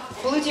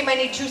 Blue team. I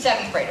need 2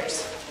 7th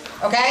graders.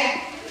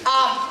 Okay.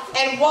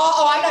 And while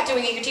I'm not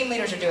doing it, your team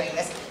leaders are doing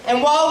this.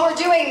 And while we're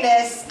doing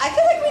this, I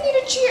feel like we need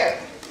a cheer.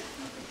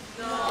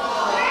 Not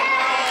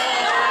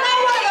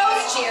one of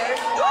those cheers.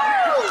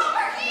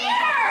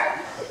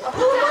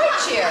 Who might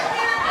cheer?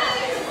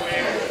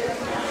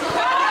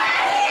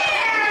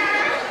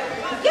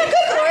 Yeah,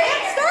 good, Gloria.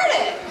 Start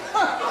it.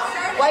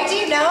 White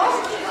team, no?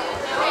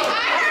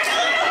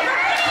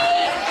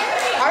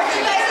 Aren't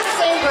you guys in the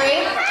same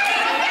grade?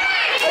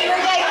 Oh, you're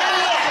like,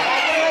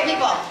 yeah,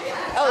 people.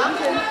 Oh,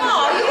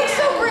 you look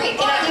so great.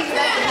 Can I give you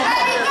that?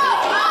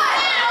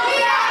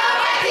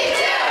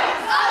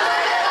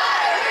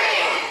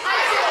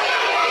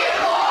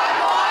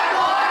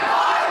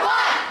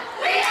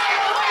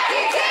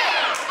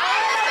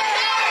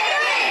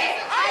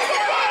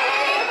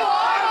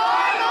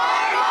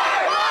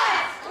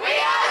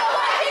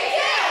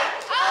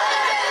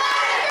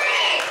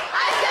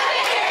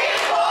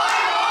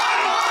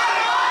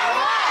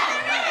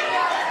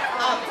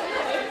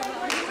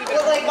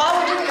 While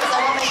we're doing this, I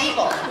want my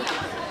people.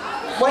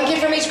 One kid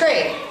from each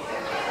grade.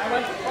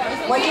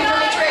 One kid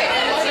from each grade.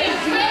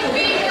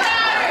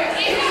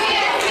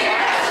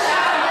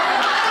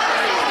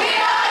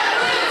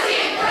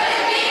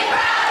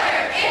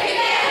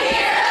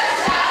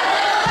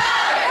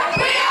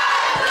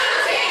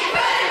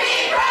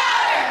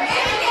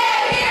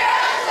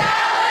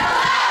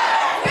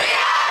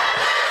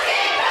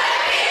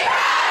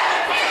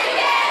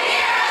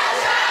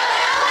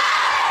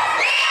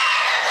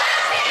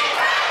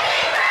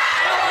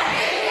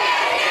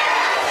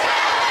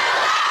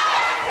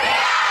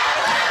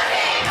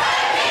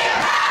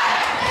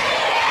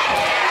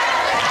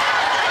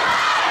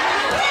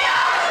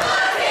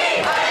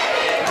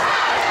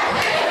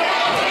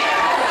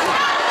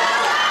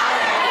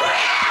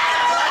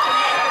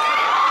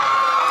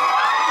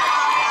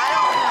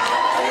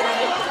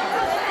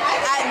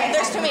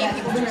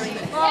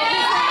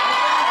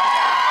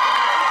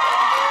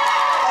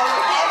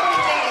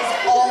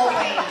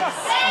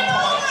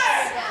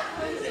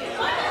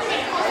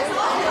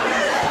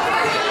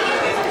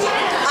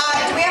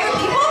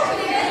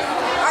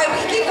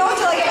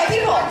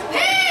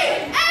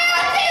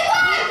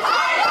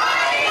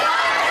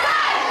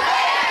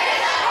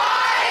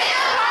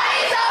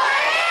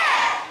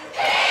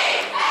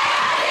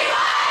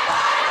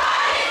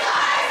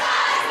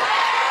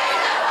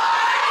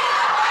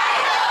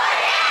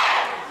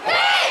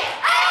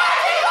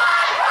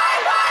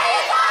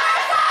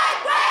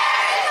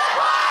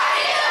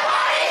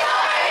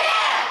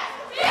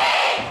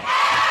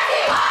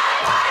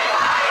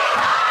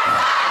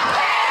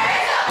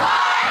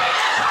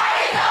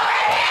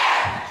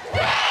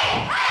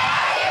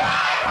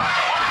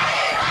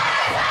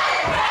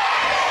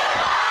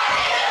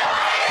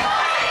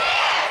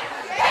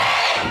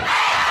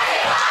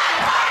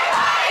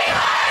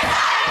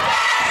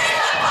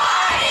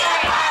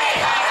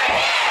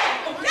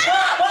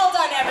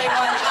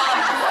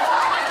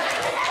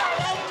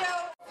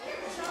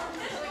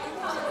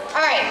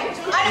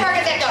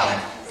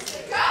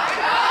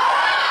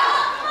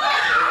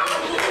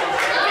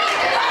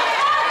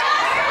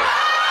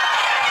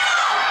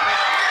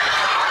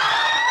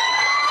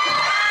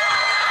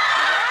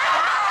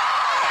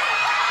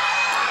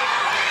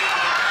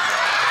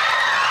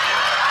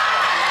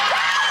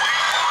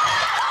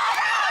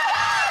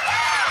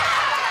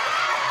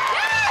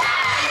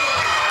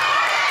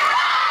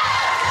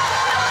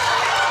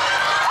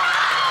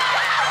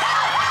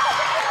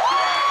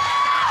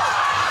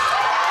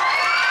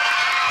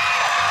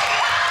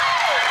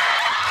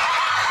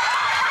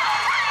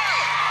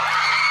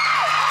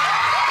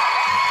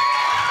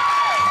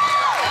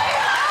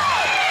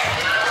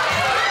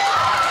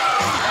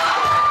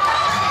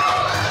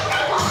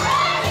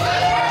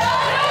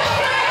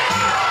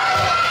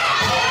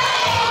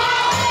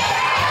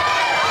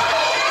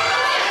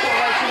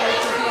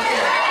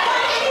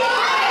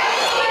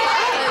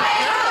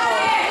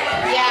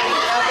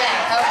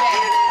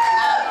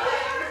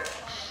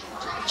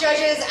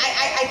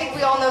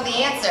 know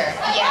the answer.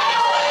 Yeah.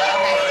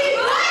 Okay.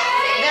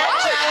 That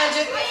challenge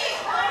is...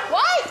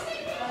 What?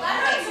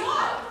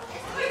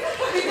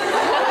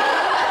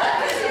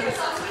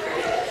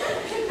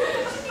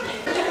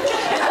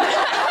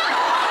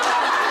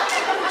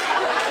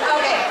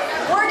 Okay,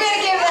 we're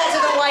gonna give that to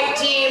the white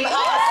team.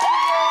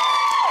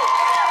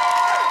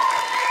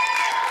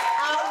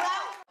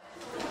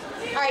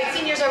 All right,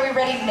 seniors, are we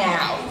ready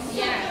now?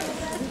 Yeah.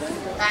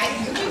 All right,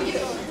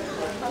 you.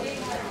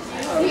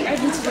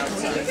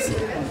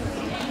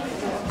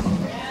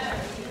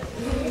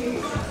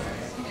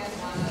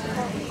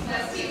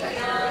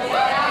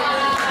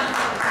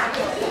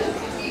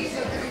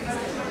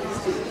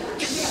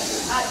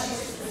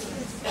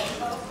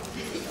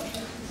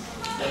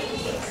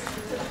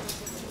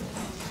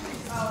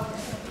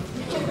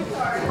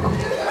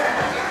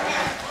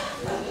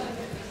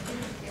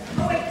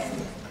 Oh, wait.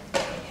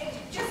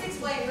 Just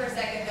explain for a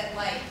second that,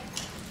 like,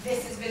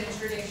 this has been a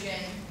tradition.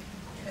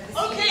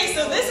 Okay,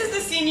 so this is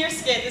the senior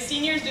skit. The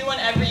seniors do one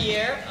every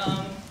year.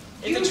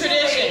 It's a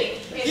tradition.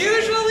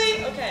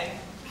 Usually, okay.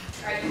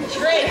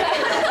 Great.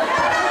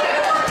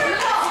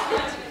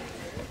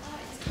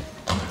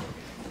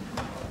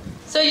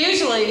 So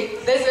usually,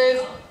 this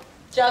is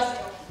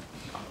just,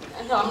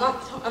 no,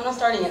 I'm not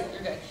starting it,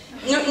 you're good.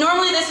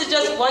 Normally this is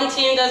just one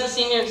team does a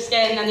senior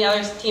skit and then the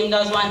other team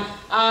does one,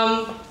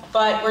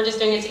 but we're just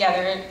doing it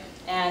together,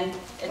 and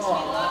it's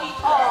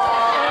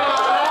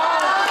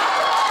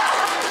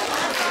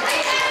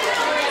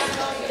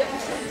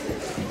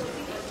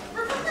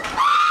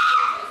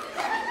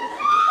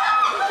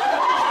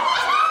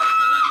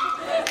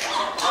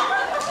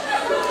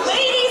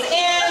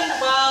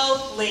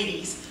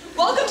Ladies,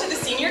 welcome to the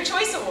Senior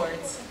Choice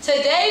Awards.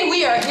 Today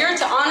we are here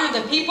to honor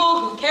the people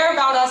who care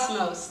about us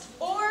most.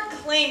 Or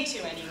claim to,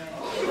 anyway.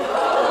 If you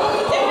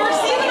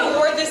receive an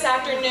award this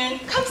afternoon,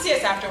 come see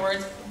us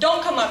afterwards.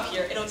 Don't come up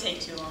here, it'll take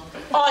too long.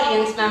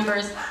 Audience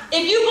members,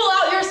 if you pull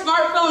out your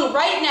smartphone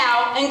right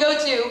now and go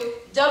to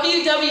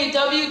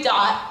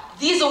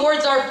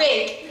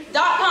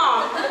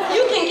www.theseawardsarefake.com,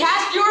 you can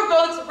cast your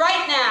votes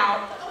right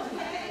now.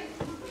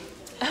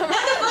 And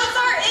the votes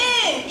are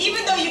in,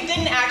 even though you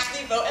didn't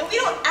actually vote, and we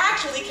don't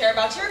actually care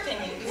about your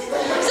opinions.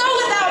 So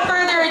without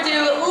further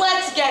ado,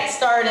 let's get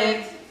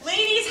started.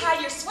 Ladies, hide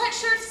your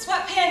sweatshirts,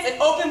 sweatpants,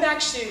 and open-back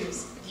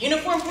shoes. The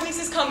uniform police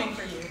is coming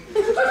for you.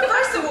 Our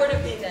first award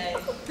of the day,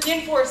 the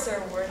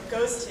Enforcer Award,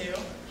 goes to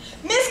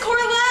Miss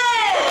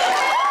Corlett!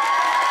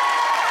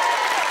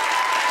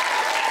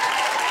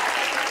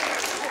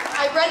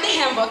 I read the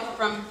handbook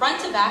from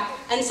front to back,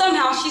 and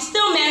somehow she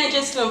still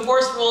manages to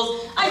enforce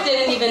rules I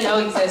didn't even know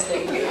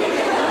existed.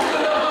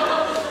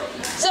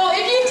 So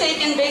if you've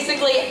taken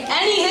basically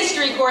any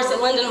history course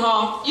at Linden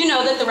Hall, you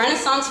know that the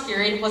Renaissance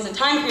period was a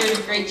time period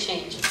of great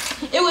change.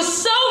 It was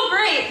so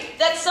great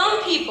that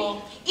some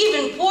people,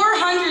 even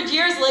 400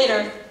 years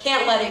later,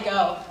 can't let it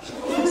go.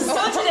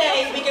 So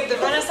today, we give the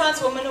Renaissance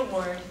Woman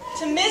Award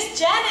to Miss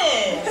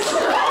Janice.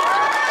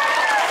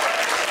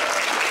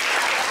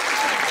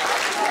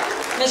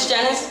 Miss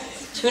Janice,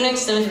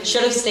 tunics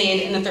should have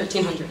stayed in the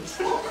 1300s.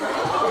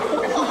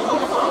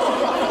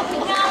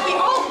 Now, we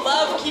all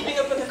love keeping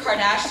up with the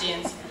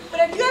Kardashians, but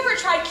have you ever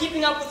tried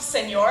keeping up with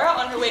Senora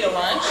on her way to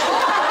lunch?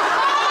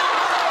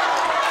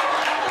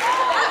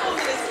 That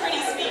woman is pretty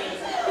speedy.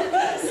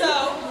 So,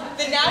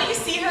 the Now You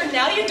See Her,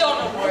 Now You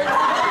Don't award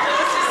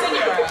goes to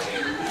Senora.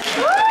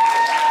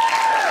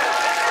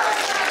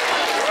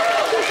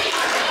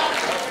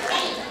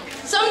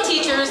 Some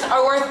teachers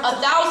are worth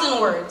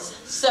 1,000 words,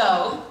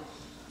 so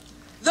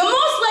the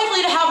most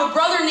likely to have a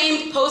brother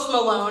named Post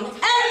Malone, and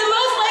the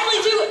most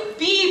likely to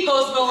be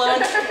Post Malone,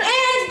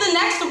 and the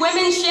next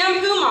women's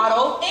shampoo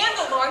model, and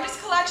the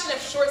largest collection of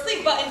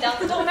short-sleeve button-downs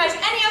that don't match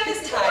any of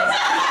his ties. And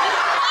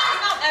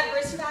Mount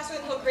Everest faster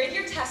than he'll grade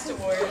your test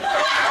award.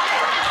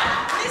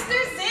 Mr.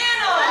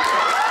 Zano!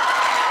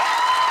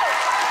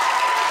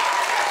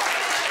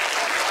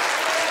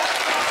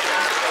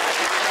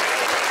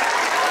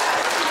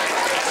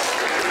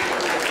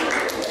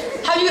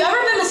 Have you ever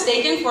been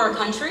mistaken for a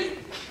country?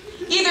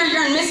 Either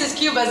you're in Mrs.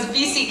 Cuba's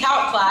VC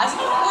Calc class,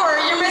 or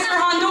you're Mr.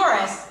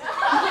 Honduras.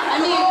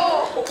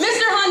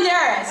 Mr.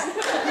 Honduras.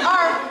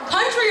 Our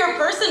Country or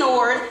Person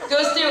Award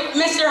goes to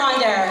Mr.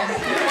 Honduras.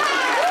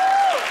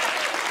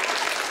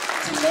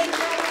 To make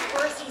matters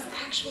worse, he's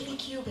actually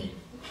Cuban.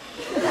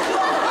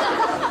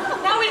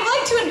 Now we'd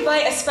like to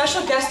invite a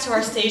special guest to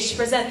our stage to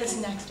present this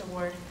next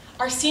award.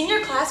 Our senior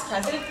class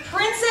president,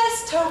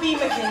 Princess Toby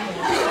McKinley.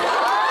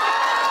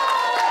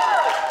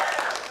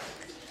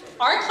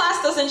 Our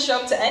class doesn't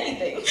show up to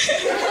anything,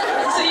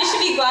 so you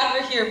should be glad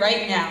we're here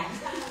right now.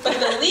 But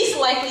the least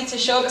likely to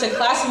show up to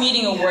class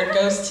meeting award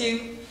goes to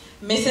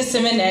Mrs.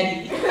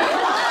 Simonetti.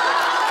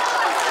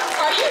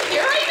 Are you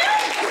here right now?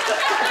 Have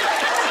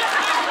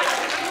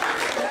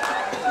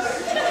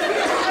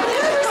you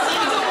ever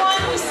seen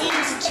someone who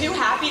seems too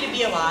happy to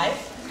be alive?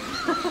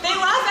 They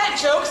laugh at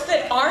jokes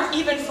that aren't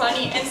even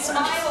funny and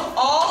smile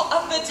all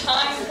of the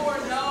time for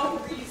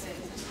no reason.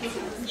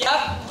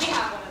 Yep, we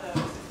have one of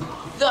those.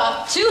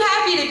 The Too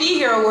Happy to Be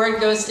Here award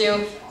goes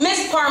to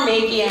Miss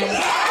Parmakian.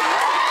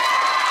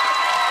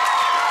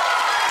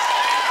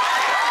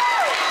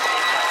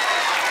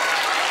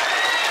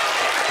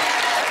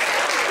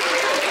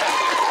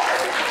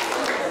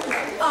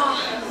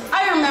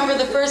 I remember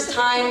the first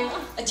time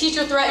a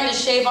teacher threatened to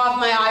shave off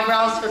my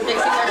eyebrows for fixing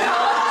their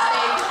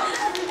college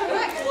mistake.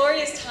 That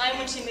glorious time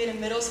when she made a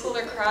middle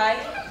schooler cry?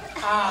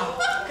 Ah,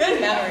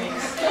 good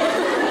memories.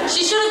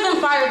 She should have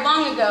been fired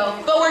long ago,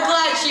 but we're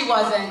glad she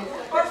wasn't.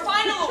 Our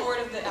final award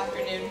of the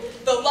afternoon,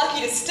 the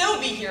Lucky to Still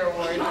Be Here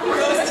award,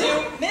 goes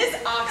to Ms.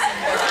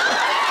 Oxenberg.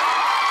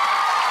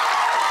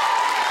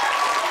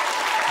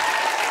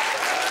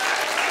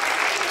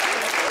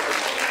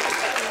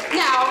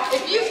 Now,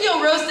 if you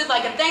feel roasted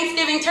like a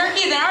Thanksgiving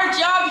turkey, then our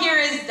job here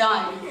is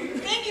done.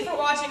 Thank you for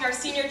watching. watching our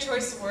Senior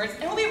Choice Awards,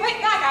 and we'll be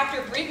right back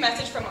after a brief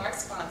message from our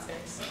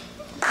sponsors.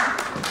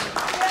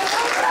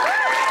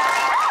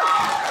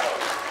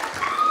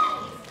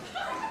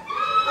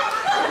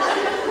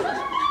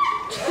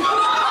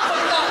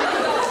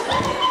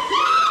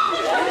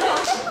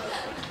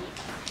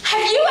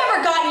 Have you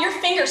ever gotten your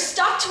finger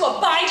stuck to a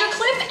binder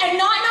clip and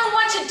not known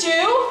what to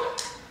do?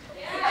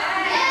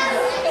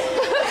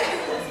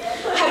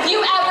 Have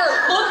you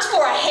ever looked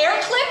for a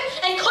hair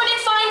clip and couldn't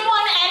find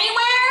one anywhere?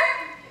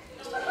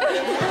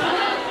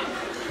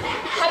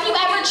 Have you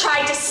ever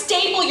tried to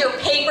staple your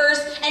papers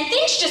and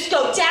things just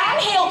go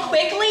downhill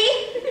quickly?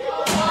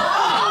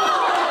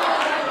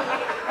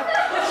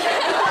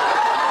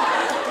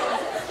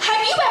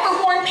 Have you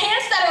ever worn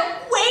pants that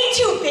are way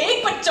too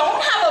big but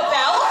don't have a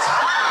belt?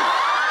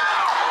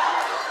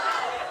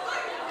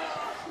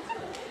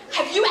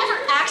 Have you ever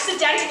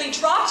accidentally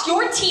dropped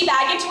your tea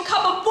bag into a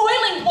cup of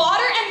boiling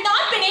water and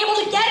not been able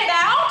to get it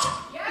out?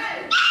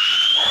 Yes.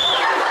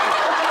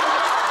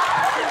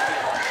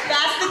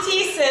 That's the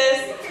tea,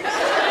 sis.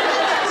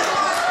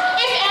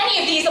 If any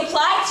of these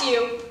apply to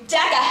you,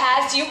 DECA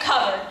has you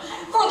covered.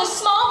 For the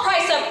small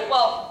price of,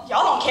 well,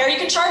 y'all don't care, you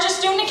can charge a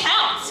student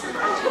account.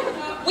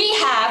 We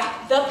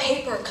have the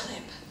paper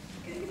clip.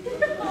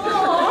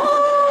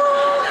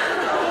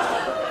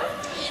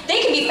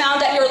 They can be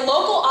found at your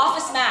local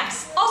Office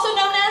Max, also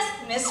known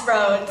as Miss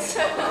Rhodes.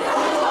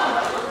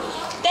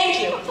 Thank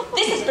you.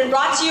 This has been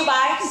brought to you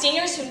by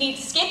Seniors Who Need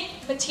Skip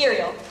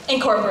Material,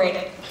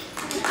 Incorporated.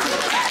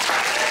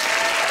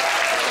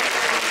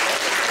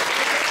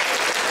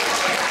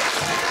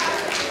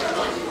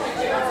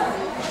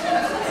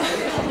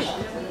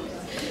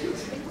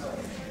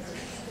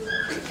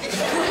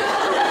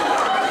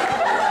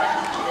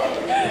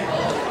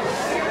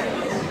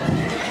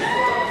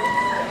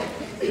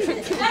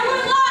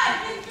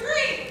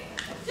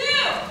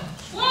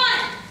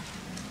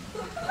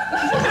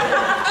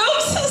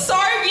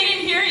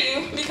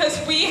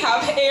 We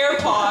have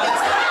AirPods.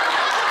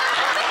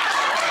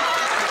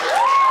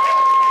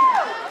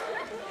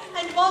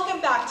 And welcome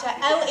back to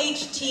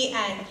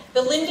LHTN,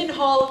 the Linden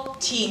Hall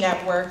Tea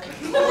Network.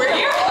 We're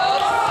your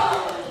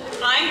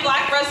hosts. I'm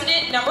Black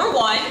Resident number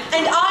 1.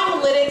 And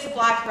I'm Lytic's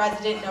Black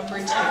Resident number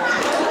 2.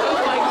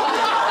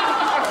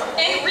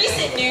 In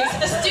recent news,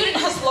 a student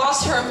has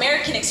lost her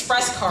American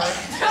Express card.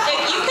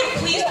 If you could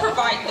please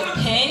provide the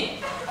PIN,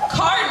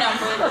 card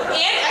number,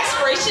 and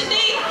expiration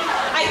date,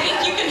 I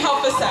think you can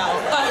help us out.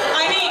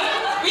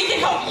 We can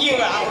help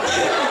you out.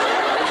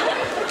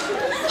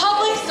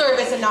 Public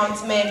service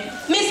announcement.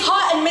 Miss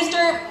Hott and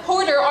Mr.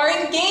 Porter are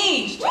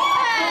engaged.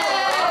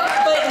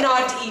 But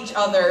not to each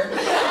other.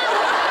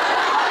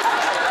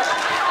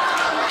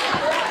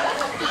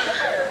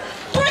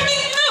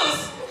 Breaking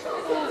news!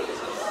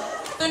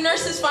 The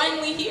nurse is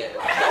finally here.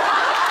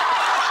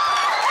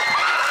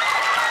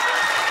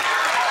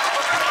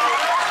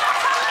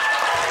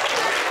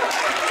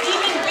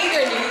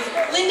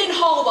 Linden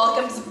Hall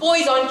welcomes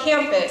boys on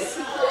campus.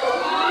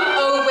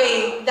 Oh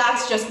wait,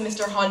 that's just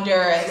Mr.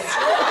 Honduras.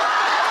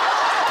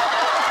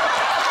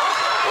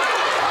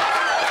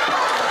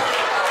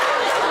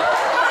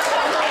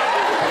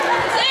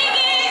 Dang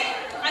it!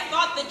 I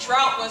thought the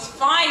drought was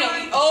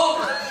finally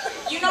over.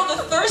 You know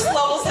the thirst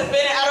levels have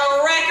been at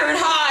a record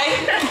high.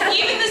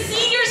 Even the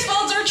seniors'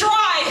 phones are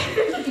dry.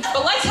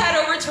 But let's head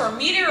over to our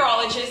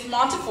meteorologist,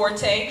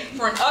 Monteforte,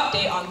 for an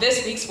update on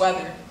this week's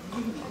weather.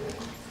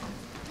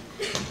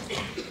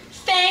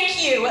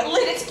 Thank you,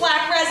 Liddit's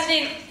Black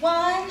Resident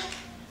 1.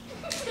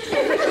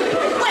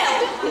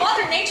 Well,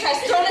 Mother Nature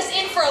has thrown us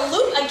in for a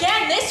loop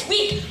again this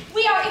week.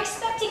 We are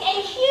expecting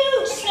a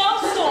huge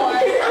snowstorm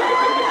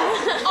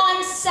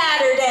on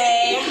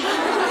Saturday.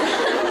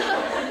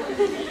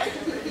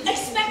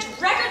 Expect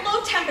record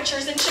low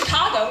temperatures in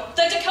Chicago,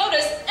 the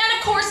Dakotas, and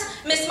of course,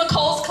 Miss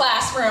McCall's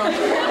classroom.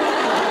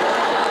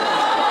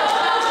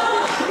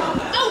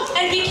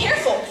 And be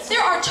careful,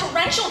 there are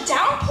torrential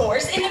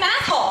downpours in the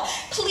math hall.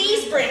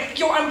 Please bring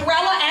your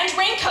umbrella and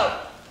raincoat.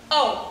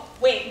 Oh,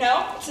 wait,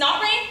 no, it's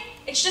not rain.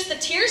 It's just the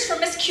tears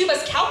from Miss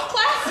Cuba's calc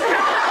class.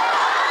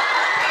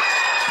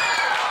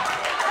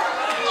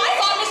 I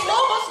thought Miss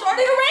Lobo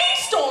started a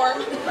rainstorm.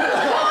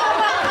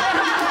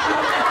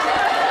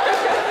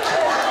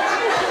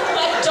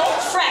 But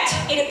don't fret,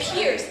 it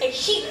appears a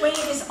heat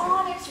wave is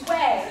on its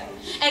way,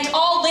 and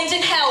all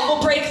Linden Hell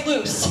will break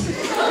loose.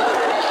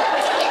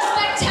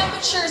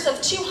 Temperatures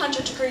of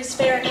 200 degrees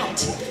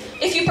Fahrenheit.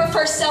 If you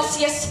prefer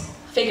Celsius,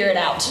 figure it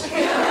out.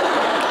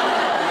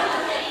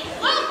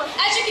 Well,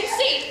 as you can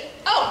see,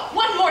 oh,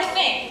 one more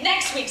thing,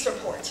 next week's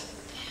report.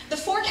 The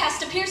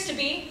forecast appears to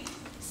be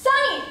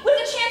sunny with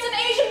a chance of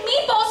Asian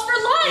meatballs for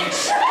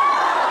lunch.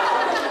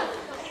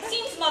 It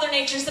seems Mother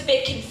Nature's a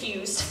bit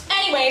confused.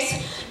 Anyways,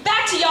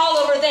 back to y'all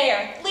over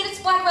there. Liddit's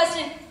Black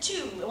Resident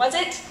 2, was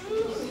it?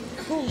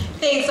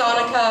 Thanks,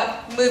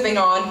 Annika. Moving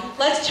on.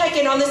 Let's check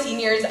in on the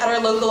seniors at our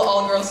local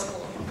all-girls school.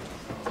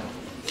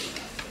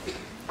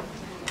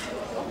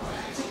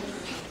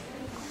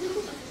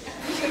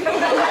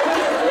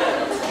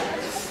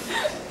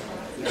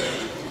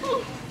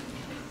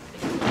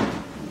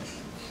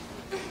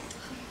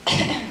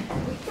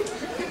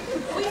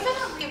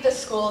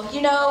 school.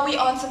 You know, we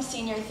own some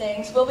senior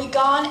things. We'll be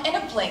gone in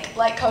a blink,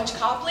 like Coach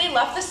Copley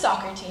left the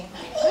soccer team.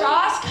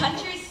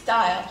 Cross-country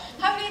style.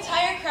 Have the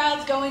entire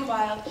crowds going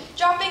wild.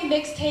 Dropping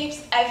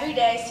mixtapes every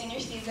day, senior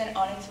season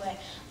on its way.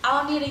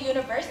 I'll need a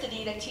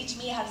university to teach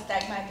me how to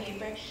stack my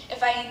paper.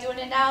 If I ain't doing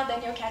it now,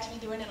 then you'll catch me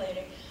doing it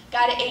later.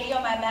 Got an 80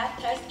 on my math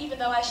test, even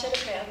though I should have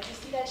failed. You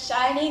see that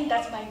shining?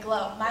 That's my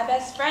glow. My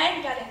best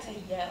friend got into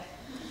Yale.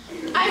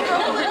 I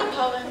wrote a little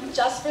poem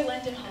just for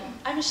Linden Hall.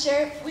 I'm gonna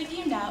share it with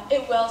you now.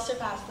 It will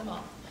surpass them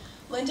all.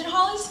 Linden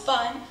Hall is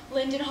fun.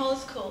 Linden Hall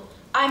is cool.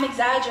 I'm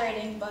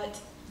exaggerating, but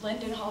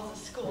Linden Hall's a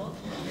school.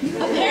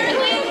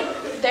 Apparently,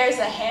 there's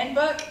a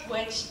handbook,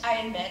 which I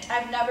admit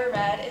I've never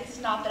read. It's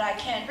not that I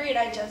can't read,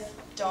 I just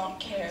don't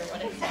care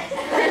what it says.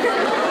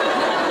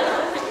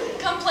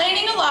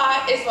 Complaining a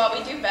lot is what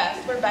we do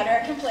best. We're better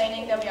at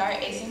complaining than we are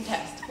at acing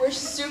tests. We're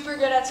super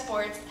good at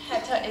sports.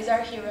 Heta is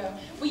our hero.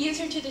 We use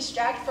her to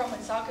distract from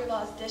when soccer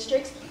lost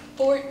districts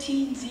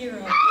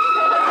 14-0.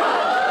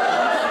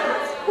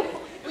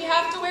 We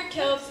have to wear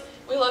kilts.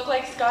 We look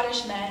like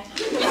Scottish men.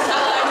 We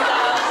tell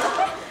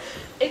ourselves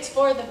it's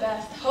for the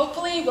best.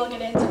 Hopefully we'll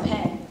get into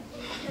Penn.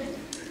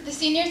 The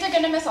seniors are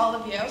going to miss all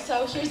of you,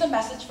 so here's a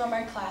message from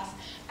our class.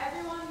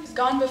 Everyone who's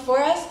gone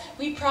before us,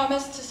 we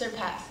promise to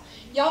surpass.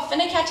 Y'all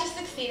finna catch us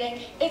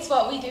succeeding. It's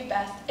what we do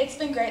best. It's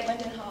been great,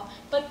 Linden Hall,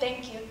 but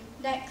thank you.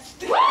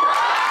 Next. Well,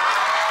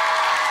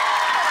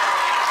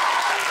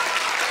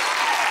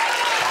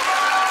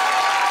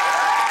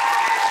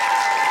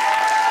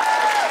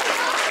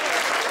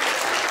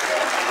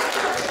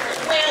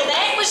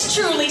 that was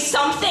truly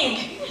something.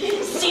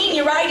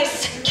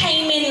 Senioritis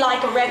came in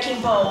like a wrecking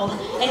ball,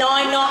 and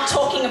I'm not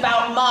talking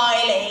about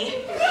Miley.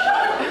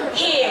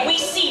 Here we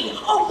see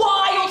a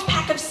wild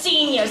pack of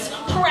seniors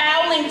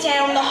prowling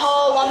down the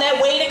hall on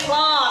their way to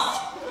class.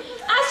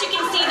 As you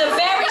can see, the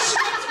very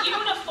strict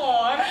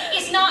uniform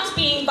is not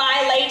being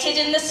violated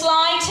in the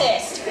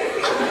slightest.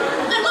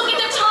 And look at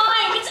the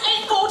time, it's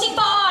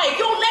 8:45.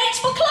 You're late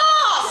for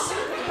class.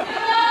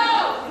 No.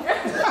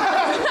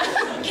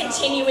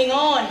 Continuing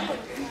on.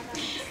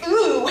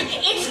 Ooh,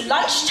 it's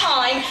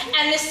lunchtime,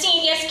 and the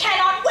seniors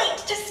cannot wait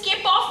to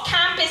skip off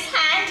campus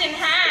hand in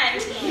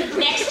hand.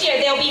 Next year,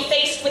 they'll be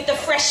faced with the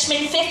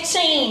freshman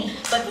 15,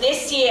 but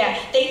this year,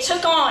 they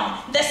took on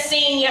the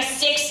senior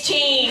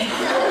 16. Now,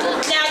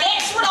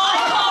 that's what I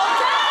call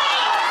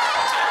games!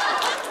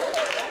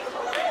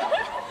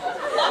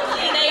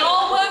 Luckily, they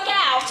all work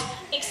out,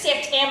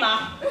 except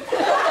Emma.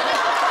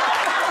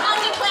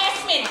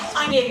 Underclassmen,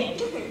 I'm women.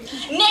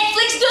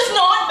 Netflix does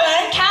not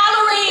burn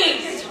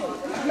calories!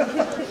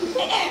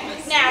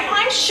 Now,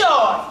 I'm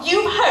sure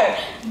you've heard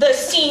the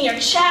senior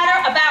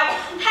chatter about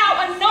how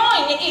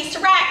annoying it is to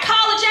write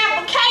college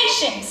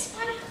applications.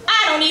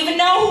 I don't even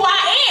know who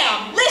I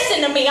am.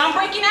 Listen to me, I'm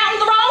breaking out in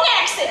the wrong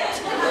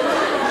accent.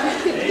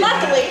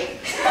 Luckily,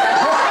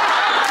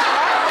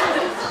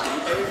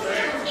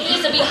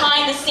 here's a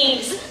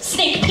behind-the-scenes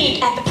sneak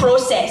peek at the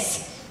process.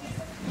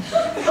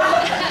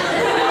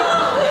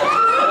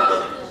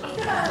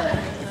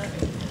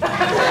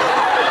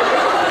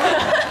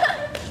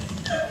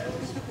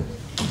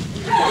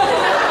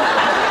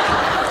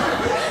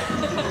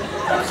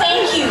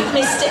 Thank you,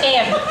 Mr.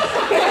 M.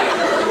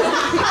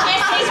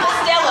 Essays for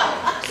Stella.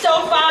 So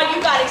far,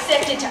 you got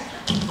accepted to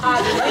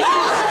clown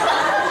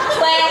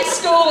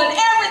school and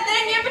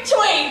everything in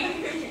between.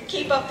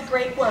 Keep up the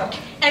great work.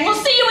 And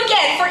we'll see you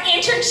again for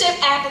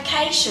internship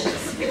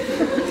applications.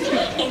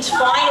 And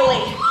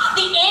finally,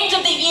 the end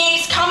of the year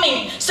is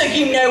coming, so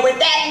you know what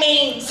that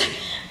means.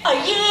 A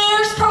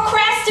year's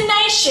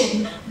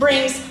procrastination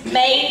brings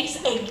May's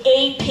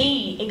AP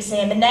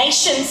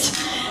examinations.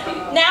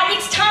 Now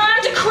it's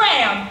time to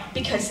cram,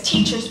 because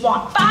teachers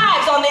want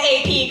 5s on the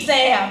AP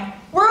exam.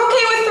 We're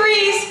okay with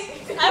 3s.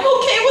 I'm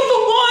okay with the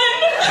 1.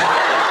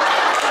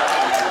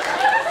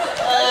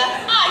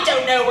 I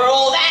don't know where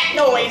all that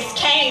noise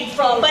came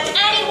from, but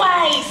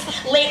anyways,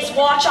 let's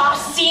watch our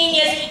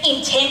seniors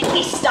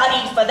intently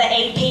study for the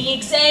AP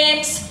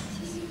exams.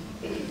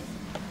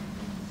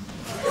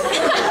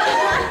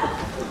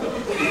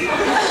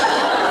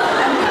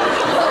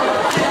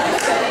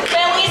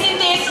 Well, isn't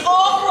this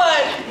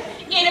awkward?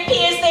 It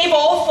appears they've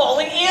all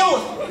fallen ill.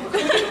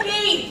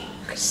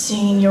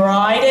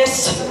 Senioritis.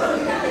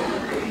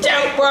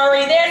 Don't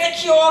worry, there's a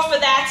cure for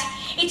that.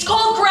 It's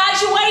called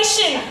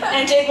graduation,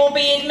 and it will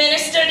be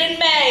administered in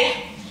May.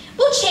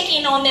 We'll check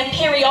in on them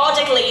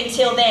periodically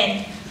until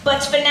then,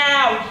 but for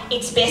now,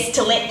 it's best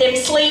to let them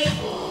sleep.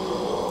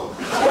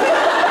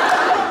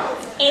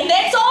 And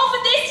that's all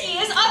for this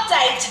year's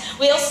update.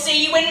 We'll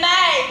see you in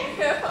May.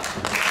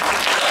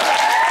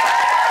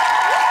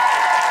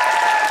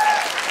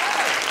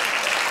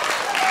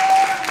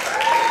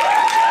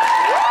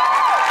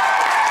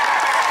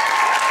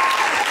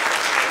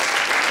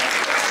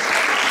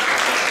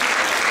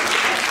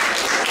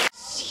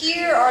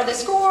 Here are the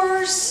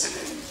scores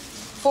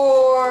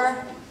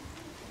for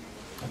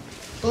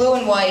Blue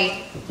and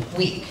White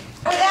Week.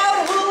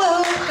 Without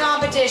hula hoop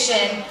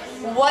competition,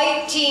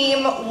 White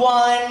team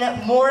won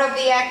more of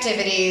the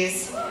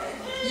activities.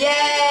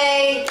 Yay!